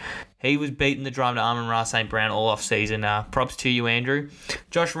 but he was beating the drum to Amon-Ra St. Brown all off season. Props to you, Andrew.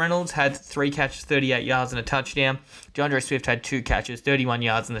 Josh Reynolds had 3 catches, 38 yards and a touchdown. DeAndre Swift had 2 catches, 31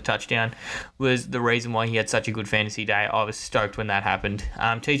 yards and the touchdown. Was the reason why he had such a good fantasy day. I was stoked when that happened.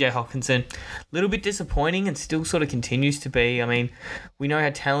 TJ Hockenson, a little bit disappointing and still sort of continues to be. I mean, we know how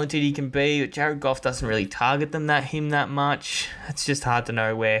talented he can be, but Jared Goff doesn't really target him that much. It's just hard to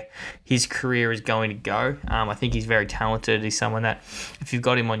know where his career is going to go. I think he's very talented. He's someone that, if you've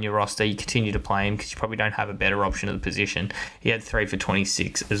got him on your roster, you continue to play him because you probably don't have a better option at the position. He had 3 for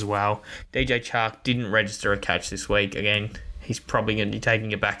 26 as well. DJ Chark didn't register a catch this week. Again, he's probably going to be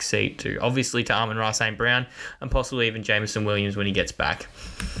taking a back seat to Amon-Ra St. Brown and possibly even Jameson Williams when he gets back.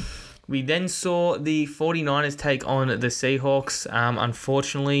 We then saw the 49ers take on the Seahawks.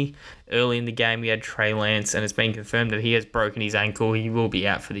 Unfortunately, early in the game, we had Trey Lance, and it's been confirmed that he has broken his ankle. He will be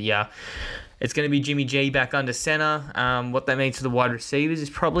out for the year. It's going to be Jimmy G back under center. What that means for the wide receivers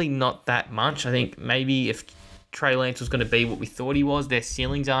is probably not that much. I think maybe if Trey Lance was going to be what we thought he was, their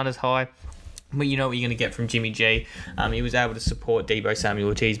ceilings aren't as high. But you know what you're going to get from Jimmy G. He was able to support Deebo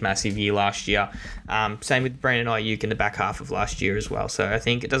Samuel to his massive year last year. Same with Brandon Ayuk in the back half of last year as well. So I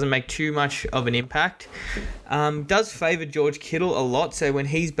think it doesn't make too much of an impact. Does favour George Kittle a lot. So when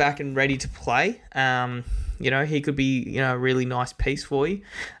he's back and ready to play, he could be, a really nice piece for you.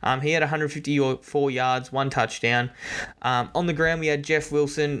 He had 154 yards, 1 touchdown. On the ground, we had Jeff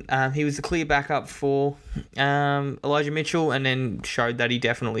Wilson. He was the clear backup for Elijah Mitchell and then showed that he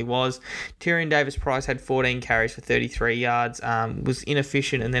definitely was. Tyrion Davis-Price had 14 carries for 33 yards, was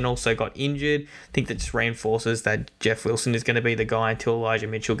inefficient and then also got injured. I think that just reinforces that Jeff Wilson is going to be the guy until Elijah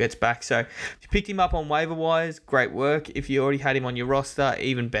Mitchell gets back. So if you picked him up on waiver wise, great work. If you already had him on your roster,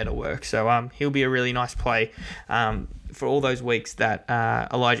 even better work. So he'll be a really nice play for all those weeks that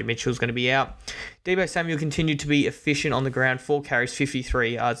Elijah Mitchell is going to be out. Deebo Samuel continued to be efficient on the ground, 4 carries,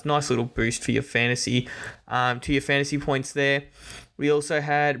 53 yards. Nice little boost for your fantasy, points there. We also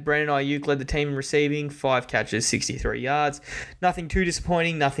had Brandon Ayuk led the team in receiving, 5 catches, 63 yards. Nothing too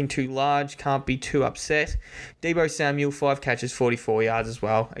disappointing, nothing too large, can't be too upset. Deebo Samuel, 5 catches, 44 yards as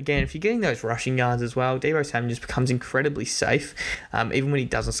well. Again, if you're getting those rushing yards as well, Deebo Samuel just becomes incredibly safe, even when he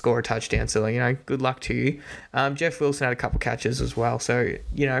doesn't score a touchdown. So, good luck to you. Jeff Wilson had a couple catches as well. So,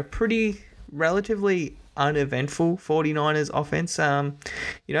 pretty relatively uneventful 49ers offense.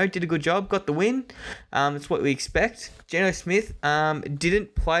 Did a good job, got the win. It's what we expect. Geno Smith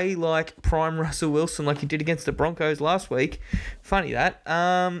didn't play like prime Russell Wilson like he did against the Broncos last week. Funny that.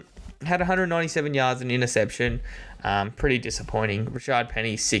 Had 197 yards and interception. Pretty disappointing. Rashad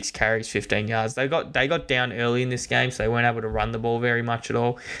Penny, 6 carries, 15 yards. They got down early in this game, so they weren't able to run the ball very much at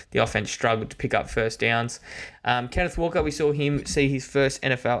all. The offense struggled to pick up first downs. Kenneth Walker, we saw him see his first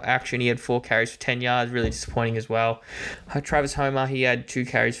NFL action. He had 4 carries for 10 yards, really disappointing as well. Travis Homer, he had 2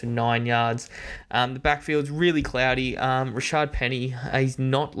 carries for 9 yards. The backfield's really cloudy. Rashad Penny, he's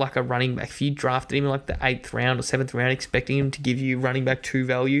not like a running back. If you drafted him in like the 8th round or 7th round, expecting him to give you running back 2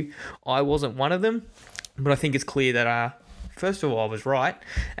 value, I wasn't one of them. But I think it's clear that, first of all, I was right.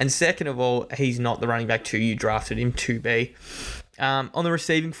 And second of all, he's not the running back 2 you drafted him to be. On the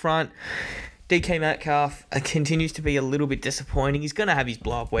receiving front, DK Metcalf continues to be a little bit disappointing. He's going to have his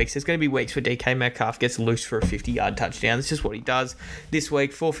blow-up weeks. There's going to be weeks where DK Metcalf gets loose for a 50-yard touchdown. That's just what he does. This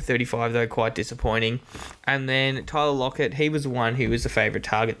week, 4 for 35, though, quite disappointing. And then Tyler Lockett, he was the one who was the favourite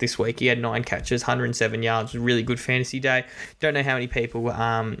target this week. He had 9 catches, 107 yards. Really good fantasy day. Don't know how many people,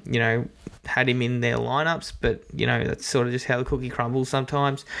 had him in their lineups, but, that's sort of just how the cookie crumbles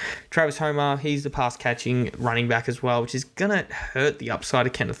sometimes. Travis Homer, he's the pass-catching running back as well, which is going to hurt the upside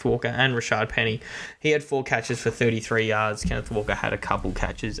of Kenneth Walker and Rashad Penny. He had 4 catches for 33 yards. Kenneth Walker had a couple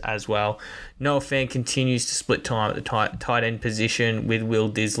catches as well. Noah Fant continues to split time at the tight end position with Will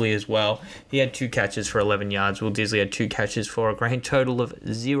Disley as well. He had 2 catches for 11 yards. Will Disley had 2 catches for a grand total of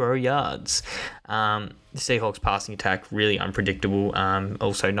 0 yards. The Seahawks passing attack, really unpredictable.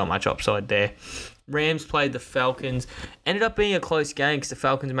 Also not much upside there. Rams played the Falcons. Ended up being a close game because the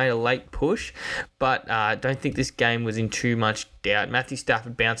Falcons made a late push, but I don't think this game was in too much doubt. Matthew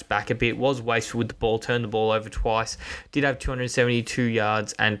Stafford bounced back a bit, was wasteful with the ball, turned the ball over twice, did have 272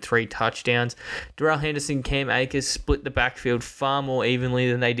 yards and 3 touchdowns. Darrell Henderson, Cam Akers split the backfield far more evenly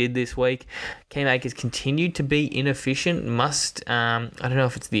than they did this week. Cam Akers continued to be inefficient. I don't know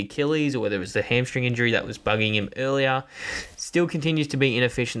if it's the Achilles or whether it was the hamstring injury that was bugging him earlier. Still continues to be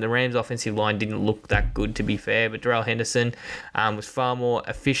inefficient. The Rams' offensive line didn't look that good, to be fair, but Darrell Henderson was far more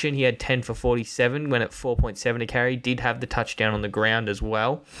efficient. He had 10 for 47, went at 4.7 a carry, did have the touchdown on the ground as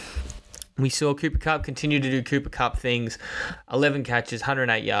well. We saw Cooper Kupp continue to do Cooper Kupp things. 11 catches,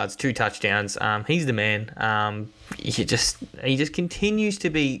 108 yards, 2 touchdowns. He's the man. He just continues to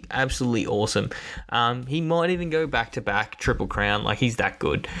be absolutely awesome. He might even go back-to-back Triple Crown. Like, he's that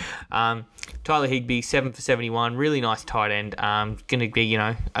good. Tyler Higbee, 7 for 71. Really nice tight end. Going to be,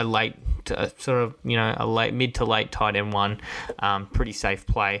 a late, mid to late tight end one. Pretty safe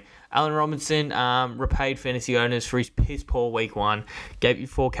play. Allen Robinson repaid fantasy owners for his piss-poor week 1. Gave you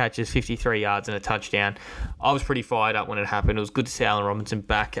 4 catches, 53 yards, and a touchdown. I was pretty fired up when it happened. It was good to see Allen Robinson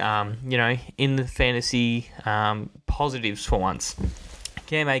back, in the fantasy positives for once.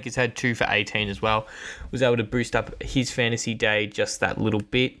 Cam Akers had 2 for 18 as well. Was able to boost up his fantasy day just that little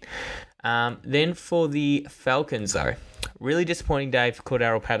bit. Then for the Falcons, though. Really disappointing day for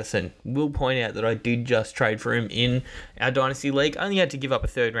Cordarrelle Patterson. Will point out that I did just trade for him in our Dynasty League. Only had to give up a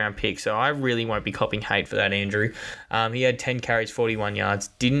 3rd round pick, so I really won't be copping hate for that, Andrew. He had 10 carries, 41 yards.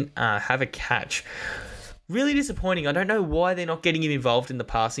 Didn't have a catch. Really disappointing. I don't know why they're not getting him involved in the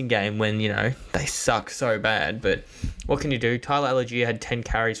passing game when, they suck so bad. But what can you do? Tyler Algier had 10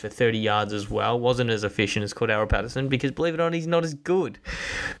 carries for 30 yards as well. Wasn't as efficient as Cordarrelle Patterson because, believe it or not, he's not as good.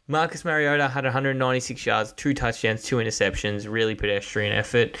 Marcus Mariota had 196 yards, 2 touchdowns, 2 interceptions. Really pedestrian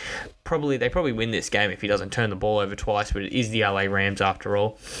effort. They probably win this game if he doesn't turn the ball over twice, but it is the LA Rams after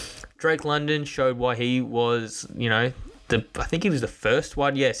all. Drake London showed why he was, I think he was the first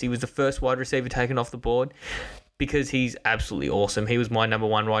wide receiver taken off the board because he's absolutely awesome. He was my number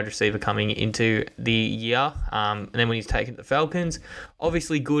 1 wide receiver coming into the year. And then when he's taken to the Falcons,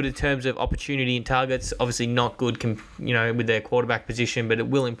 obviously good in terms of opportunity and targets. Obviously not good, with their quarterback position, but it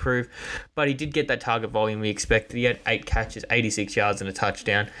will improve. But he did get that target volume we expected. He had 8 catches, 86 yards and a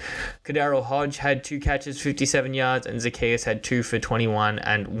touchdown. Kadarrell Hodge had 2 catches, 57 yards, and Zacchaeus had 2 for 21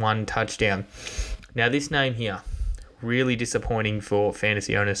 and 1 touchdown. Now this name here, really disappointing for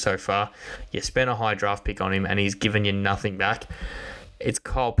fantasy owners so far. You spent a high draft pick on him and he's given you nothing back. It's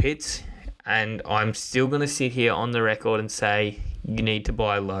Kyle Pitts, and I'm still going to sit here on the record and say you need to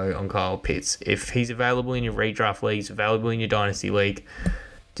buy low on Kyle Pitts. If he's available in your redraft leagues, available in your dynasty league,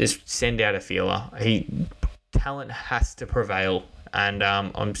 just send out a feeler. Talent has to prevail, and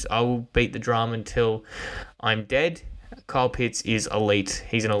I will beat the drum until I'm dead. Kyle Pitts is elite.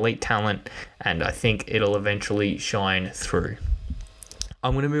 He's an elite talent, and I think it'll eventually shine through.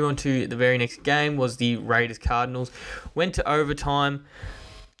 I'm going to move on to the very next game, was the Raiders-Cardinals. Went to overtime.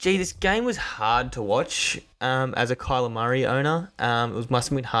 This game was hard to watch as a Kyler Murray owner. Must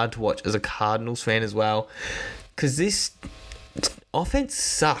have been hard to watch as a Cardinals fan as well, because this offense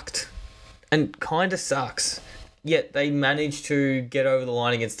sucked and kind of sucks. Yet they managed to get over the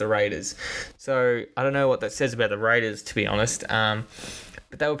line against the Raiders. So I don't know what that says about the Raiders, to be honest.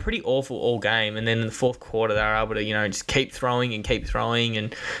 But they were pretty awful all game. And then in the fourth quarter, they were able to, just keep throwing. And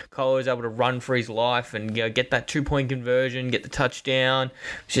Kyler was able to run for his life and get that 2-point conversion, get the touchdown.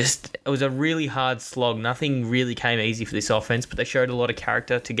 It was a really hard slog. Nothing really came easy for this offense, but they showed a lot of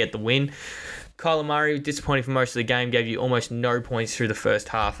character to get the win. Kyler Murray was disappointing for most of the game, gave you almost no points through the first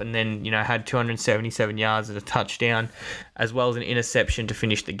half, and then, had 277 yards and a touchdown, as well as an interception to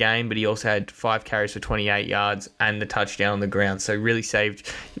finish the game, but he also had 5 carries for 28 yards and the touchdown on the ground, so really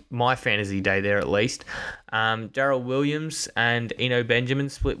saved my fantasy day there at least. Darrell Williams and Eno Benjamin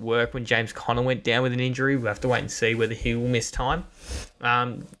split work when James Conner went down with an injury. We'll have to wait and see whether he will miss time.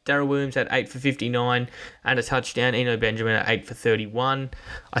 Darrell Williams had 8 for 59 and a touchdown. Eno Benjamin at 8 for 31.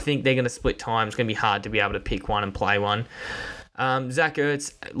 I think they're going to split time. It's going to be hard to be able to pick one and play one. Zach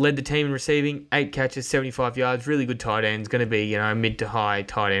Ertz led the team in receiving, 8 catches, 75 yards, really good tight end. He's going to be, mid to high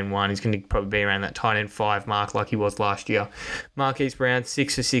tight end 1. He's going to probably be around that tight end 5 mark like he was last year. Marquise Brown,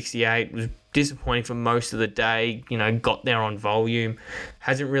 6 for 68, was disappointing for most of the day, got there on volume.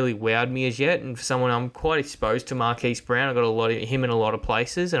 Hasn't really wowed me as yet, and for someone I'm quite exposed to Marquise Brown. I've got a lot of him in a lot of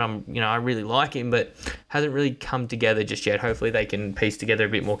places, and I really like him, but hasn't really come together just yet. Hopefully they can piece together a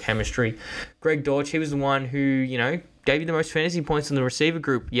bit more chemistry. Greg Dortch, he was the one who, gave you the most fantasy points in the receiver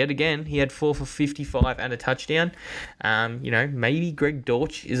group yet again. He had 4 for 55 and a touchdown. Maybe Greg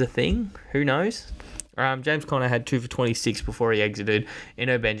Dortch is a thing. Who knows? James Conner had 2 for 26 before he exited.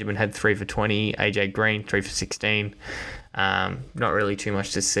 Eno Benjamin had 3 for 20. AJ Green, 3 for 16. Not really too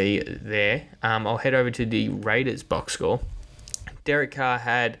much to see there. I'll head over to the Raiders box score. Derek Carr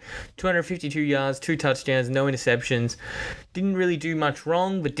had 252 yards, 2 touchdowns, no interceptions. Didn't really do much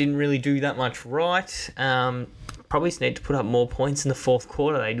wrong, but didn't really do that much right. Probably just need to put up more points in the fourth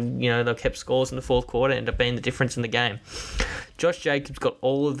quarter. They kept scores in the fourth quarter, ended up being the difference in the game. Josh Jacobs got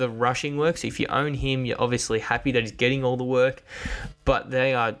all of the rushing work, so if you own him, you're obviously happy that he's getting all the work, but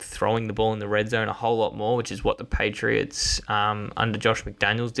they are throwing the ball in the red zone a whole lot more, which is what the Patriots under Josh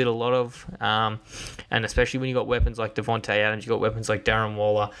McDaniels did a lot of, and especially when you got weapons like Devontae Adams, you got weapons like Darren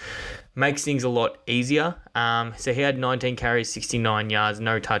Waller, makes things a lot easier. So he had 19 carries, 69 yards,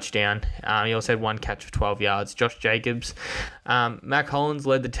 no touchdown. He also had 1 catch for 12 yards. Josh Jacobs. Mac Hollins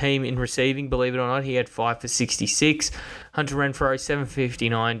led the team in receiving, believe it or not. He had 5 for 66. Hunter Renfrow, 7 for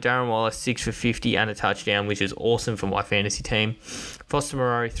 59. Darren Waller, 6 for 50 and a touchdown, which is awesome for my fantasy team. Foster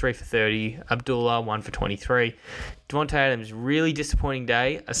Moreau, 3 for 30. Abdullah, 1 for 23. Devontae Adams, really disappointing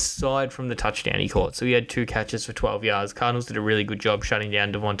day, aside from the touchdown he caught. So he had 2 catches for 12 yards. Cardinals did a really good job shutting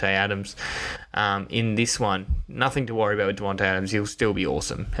down Devontae Adams in this one. Nothing to worry about with Devontae Adams. He'll still be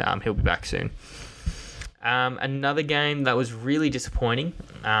awesome. He'll be back soon. Another game that was really disappointing,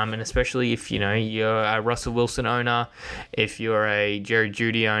 and especially if you're a Russell Wilson owner, if you're a Jerry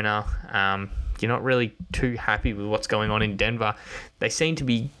Jeudy owner, you're not really too happy with what's going on in Denver. They seem to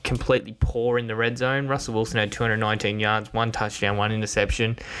be completely poor in the red zone. Russell Wilson had 219 yards, 1 touchdown, 1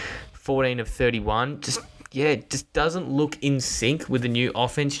 interception, 14 of 31. It just doesn't look in sync with the new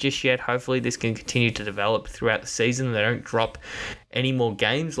offense just yet. Hopefully this can continue to develop throughout the season. They don't drop any more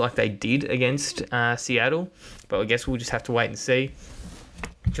games like they did against Seattle. But I guess we'll just have to wait and see.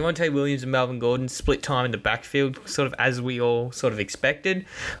 Javonte Williams and Melvin Gordon split time in the backfield, sort of as we all sort of expected.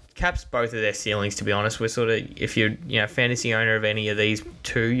 Caps both of their ceilings, to be honest. We're sort of, if you're fantasy owner of any of these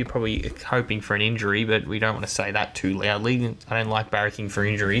two, you're probably hoping for an injury, but we don't want to say that too loudly. I don't like barracking for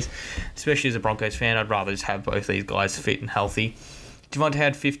injuries, especially as a Broncos fan. I'd rather just have both these guys fit and healthy. Javonte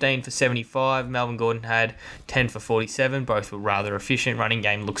had 15 for 75. Melvin Gordon had 10 for 47. Both were rather efficient. Running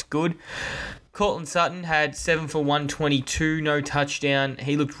game looks good. Cortland Sutton had 7 for 122, no touchdown.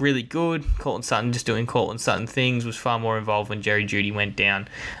 He looked really good. Cortland Sutton just doing Cortland Sutton things, was far more involved when Jerry Jeudy went down.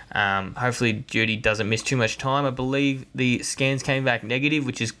 Hopefully Jeudy doesn't miss too much time. I believe the scans came back negative,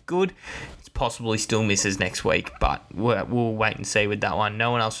 which is good. It's possible he still misses next week, but we'll wait and see with that one.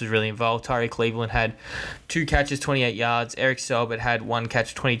 No one else was really involved. Tyree Cleveland had 2 catches, 28 yards. Eric Selbert had 1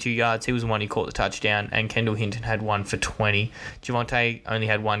 catch, 22 yards. He was the one who caught the touchdown, and Kendall Hinton had 1 for 20. Javonte only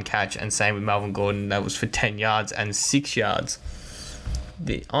had 1 catch, and same with Melvin Gordon. That was for 10 yards and 6 yards.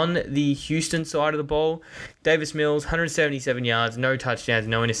 On the Houston side of the ball, Davis Mills, 177 yards, no touchdowns,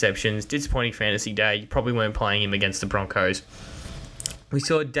 no interceptions. Disappointing fantasy day. You probably weren't playing him against the Broncos. We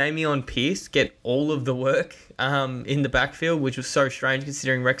saw Dameon Pierce get all of the work in the backfield, which was so strange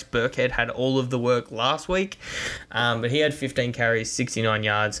considering Rex Burkhead had all of the work last week. But he had 15 carries, 69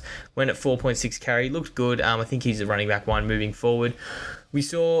 yards, went at 4.6 carry. Looked good. I think he's a running back 1 moving forward. We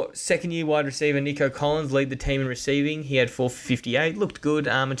saw second-year wide receiver Nico Collins lead the team in receiving. He had 4 for 58. Looked good.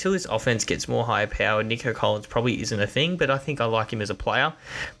 Until this offense gets more higher-powered, Nico Collins probably isn't a thing, but I think I like him as a player.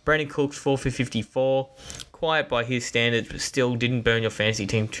 Brandon Cooks, 4 for 54. Quiet by his standards, but still didn't burn your fantasy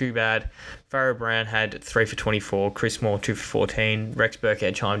team too bad. Pharaoh Brown had 3 for 24. Chris Moore, 2 for 14. Rex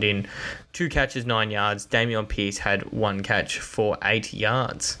Burkhead chimed in. 2 catches, 9 yards. Dameon Pierce had 1 catch for 8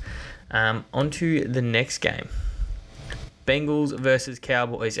 yards. On to the next game. Bengals versus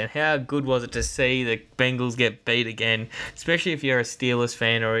Cowboys, and how good was it to see the Bengals get beat again, especially if you're a Steelers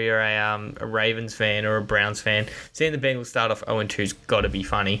fan or you're a Ravens fan or a Browns fan. Seeing the Bengals start off 0-2's got to be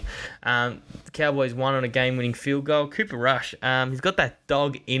funny. The Cowboys won on a game-winning field goal. Cooper Rush, he's got that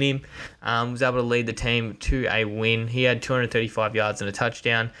dog in him, was able to lead the team to a win. He had 235 yards and a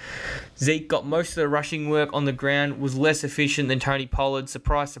touchdown. Zeke got most of the rushing work on the ground, was less efficient than Tony Pollard.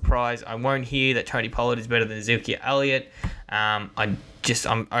 Surprise, surprise, I won't hear that Tony Pollard is better than Ezekiel Elliott. I'm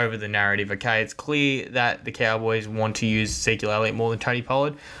over the narrative, okay? It's clear that the Cowboys want to use Ezekiel Elliott more than Tony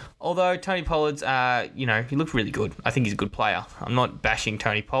Pollard. Although Tony Pollard's, he looked really good. I think he's a good player. I'm not bashing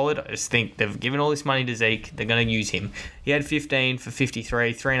Tony Pollard. I just think they've given all this money to Zeke. They're going to use him. He had 15 for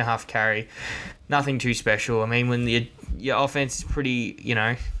 53, 3.5 carry. Nothing too special. I mean, when your offense is pretty,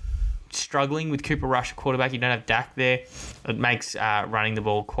 struggling with Cooper Rush, a quarterback, you don't have Dak there. It makes running the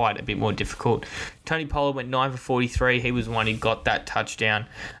ball quite a bit more difficult. Tony Pollard went 9 for 43. He was the one who got that touchdown.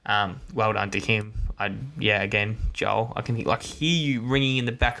 Well done to him. Again, Joel, I can hear you ringing in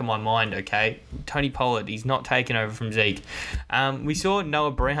the back of my mind, okay? Tony Pollard, he's not taking over from Zeke. We saw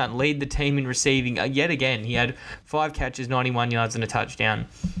Noah Brown lead the team in receiving yet again. He had 5 catches, 91 yards and a touchdown.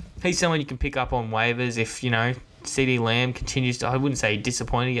 He's someone you can pick up on waivers if, CeeDee Lamb continues to, I wouldn't say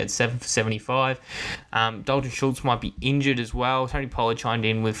disappointing, he had 7 for 75. Dalton Schultz might be injured as well. Tony Pollard chimed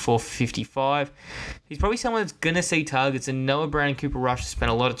in with 4 for 55. He's probably someone that's going to see targets, and Noah Brown and Cooper Rush spent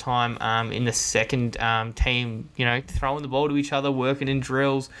a lot of time in the second team, throwing the ball to each other, working in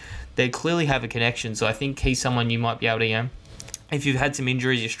drills. They clearly have a connection, so I think he's someone you might be able to, if you've had some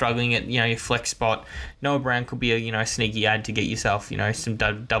injuries, you're struggling at, your flex spot, Noah Brown could be a, sneaky ad to get yourself, some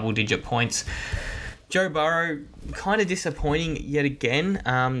double-digit points. Joe Burrow, kind of disappointing yet again.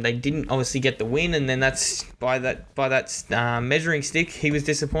 They didn't obviously get the win, and then that's by that measuring stick, he was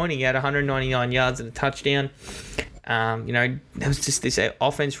disappointing. He had 199 yards and a touchdown. It was just this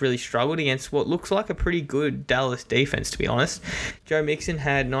offense really struggled against what looks like a pretty good Dallas defense, to be honest. Joe Mixon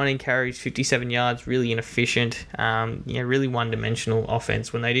had 19 carries, 57 yards, really inefficient. Really one-dimensional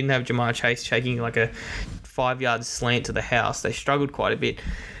offense. When they didn't have Jamar Chase taking like a 5-yard slant to the house, they struggled quite a bit.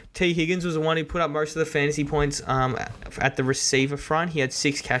 T. Higgins was the one who put up most of the fantasy points at the receiver front. He had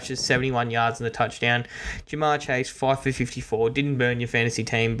 6 catches, 71 yards and a touchdown. Jamar Chase, 5 for 54. Didn't burn your fantasy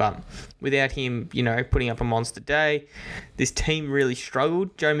team, but without him, putting up a monster day, this team really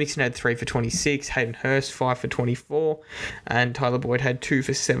struggled. Joe Mixon had 3 for 26. Hayden Hurst, 5 for 24. And Tyler Boyd had 2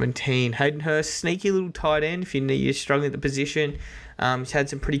 for 17. Hayden Hurst, sneaky little tight end if you're struggling at the position. He's had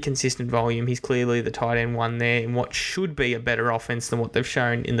some pretty consistent volume. He's clearly the tight end one there in what should be a better offense than what they've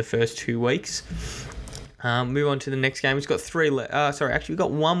shown in the first 2 weeks. Move on to the next game. We've got we've got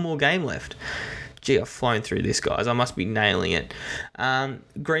one more game left. Gee, I've flown through this, guys. I must be nailing it.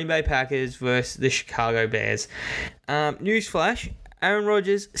 Green Bay Packers versus the Chicago Bears. Newsflash, Aaron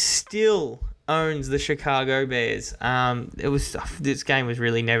Rodgers still owns the Chicago Bears. This game was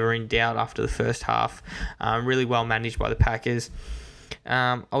really never in doubt after the first half. Really well managed by the Packers.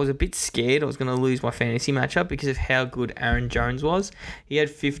 I was a bit scared I was going to lose my fantasy matchup because of how good Aaron Jones was. He had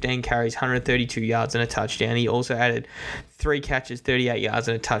 15 carries, 132 yards and a touchdown. He also added 3 catches, 38 yards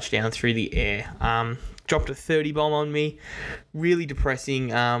and a touchdown through the air. Dropped a 30 bomb on me. Really depressing.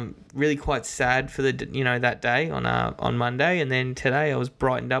 Really quite sad for that day on Monday, and then today I was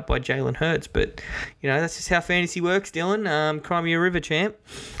brightened up by Jalen Hurts. But that's just how fantasy works, Dylan. Cry me a river, champ.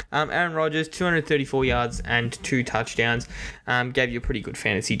 Aaron Rodgers, 234 yards and 2 touchdowns. Gave you a pretty good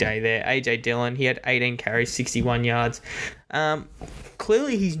fantasy day there. AJ Dillon, he had 18 carries, 61 yards.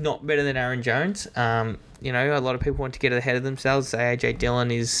 Clearly he's not better than Aaron Jones. A lot of people want to get ahead of themselves, say AJ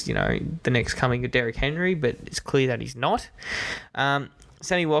Dillon is, the next coming of Derrick Henry, but it's clear that he's not.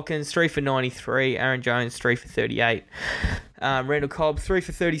 Sammy Watkins, 3 for 93. Aaron Jones, 3 for 38. Randall Cobb, 3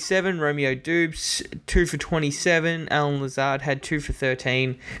 for 37. Romeo Dubes, 2 for 27. Alan Lazard had 2 for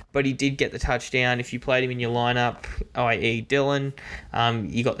 13, but he did get the touchdown. If you played him in your lineup, i.e. Dylan,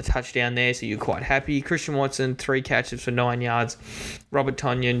 you got the touchdown there, so you're quite happy. Christian Watson, 3 catches for 9 yards. Robert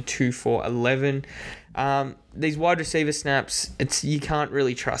Tonyan, 2 for 11. These wide receiver snaps, you can't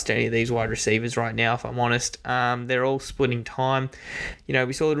really trust any of these wide receivers right now, if I'm honest. They're all splitting time.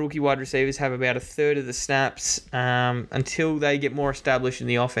 We saw the rookie wide receivers have about a third of the snaps. Until they get more established in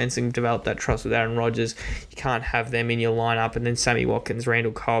the offense and develop that trust with Aaron Rodgers, you can't have them in your lineup. And then Sammy Watkins,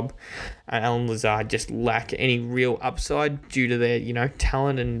 Randall Cobb, and Alan Lazard just lack any real upside due to their,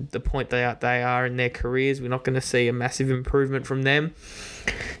 talent and the point they are in their careers. We're not going to see a massive improvement from them.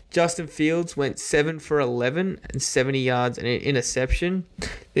 Justin Fields went 7 for 11 and 70 yards and an interception.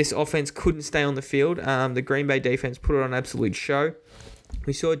 This offense couldn't stay on the field. The Green Bay defense put it on an absolute show.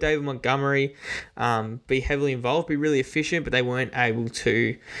 We saw David Montgomery be heavily involved, be really efficient, but they weren't able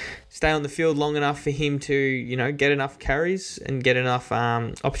to stay on the field long enough for him to, get enough carries and get enough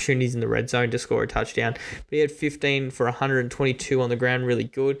opportunities in the red zone to score a touchdown. But he had 15 for 122 on the ground, really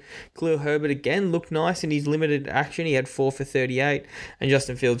good. Khalil Herbert again looked nice in his limited action. He had 4 for 38, and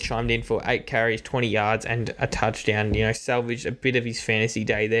Justin Fields chimed in for 8 carries, 20 yards, and a touchdown. Salvaged a bit of his fantasy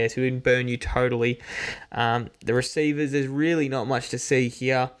day there, so he didn't burn you totally. The receivers, there's really not much to see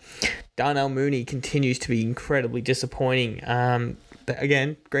here. Darnell Mooney continues to be incredibly disappointing.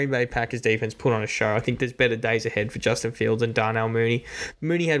 Again, Green Bay Packers defense put on a show. I think there's better days ahead for Justin Fields and Darnell Mooney.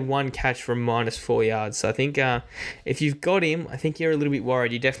 Mooney had 1 catch for -4 yards. So I think if you've got him, I think you're a little bit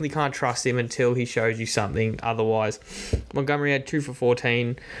worried. You definitely can't trust him until he shows you something otherwise. Montgomery had 2 for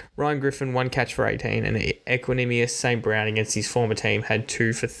 14. Ryan Griffin, 1 catch for 18. And Equanimous St. Brown against his former team had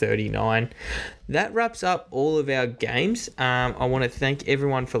 2 for 39. That wraps up all of our games. I want to thank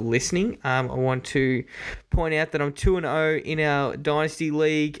everyone for listening. I want to point out that I'm 2-0 in our Dynasty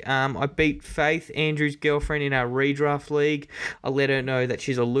League. I beat Faith, Andrew's girlfriend, in our redraft league. I let her know that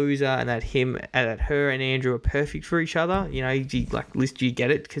she's a loser and that her and Andrew are perfect for each other. You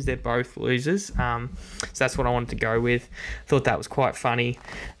get it because they're both losers. So that's what I wanted to go with. Thought that was quite funny.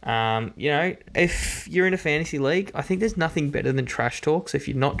 If you're in a fantasy league, I think there's nothing better than trash talk. So if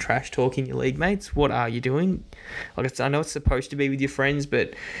you're not trash talking your league mates, what are you doing? I know it's supposed to be with your friends,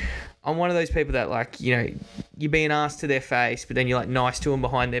 but I'm one of those people that you're being asked to their face, but then you're nice to them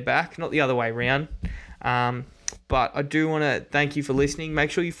behind their back, not the other way around. But I do want to thank you for listening. Make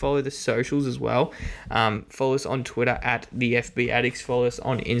sure you follow the socials as well. Follow us on Twitter at the FB Addicts. Follow us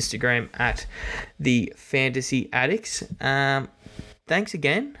on Instagram at the Fantasy Addicts. Thanks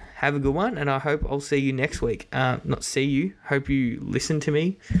again. Have a good one, and I hope I'll see you next week. Not see you. Hope you listen to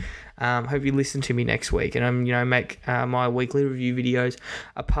me. Hope you listen to me next week, and I'm make my weekly review videos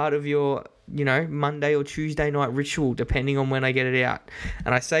a part of your Monday or Tuesday night ritual, depending on when I get it out.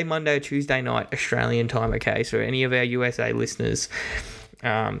 And I say Monday or Tuesday night Australian time, okay? So any of our USA listeners,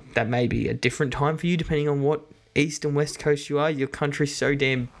 that may be a different time for you, depending on what East and West Coast you are. Your country's so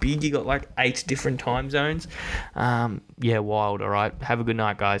damn big, you got 8 different time zones. Wild. All right, have a good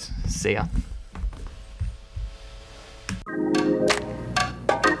night, guys. See ya.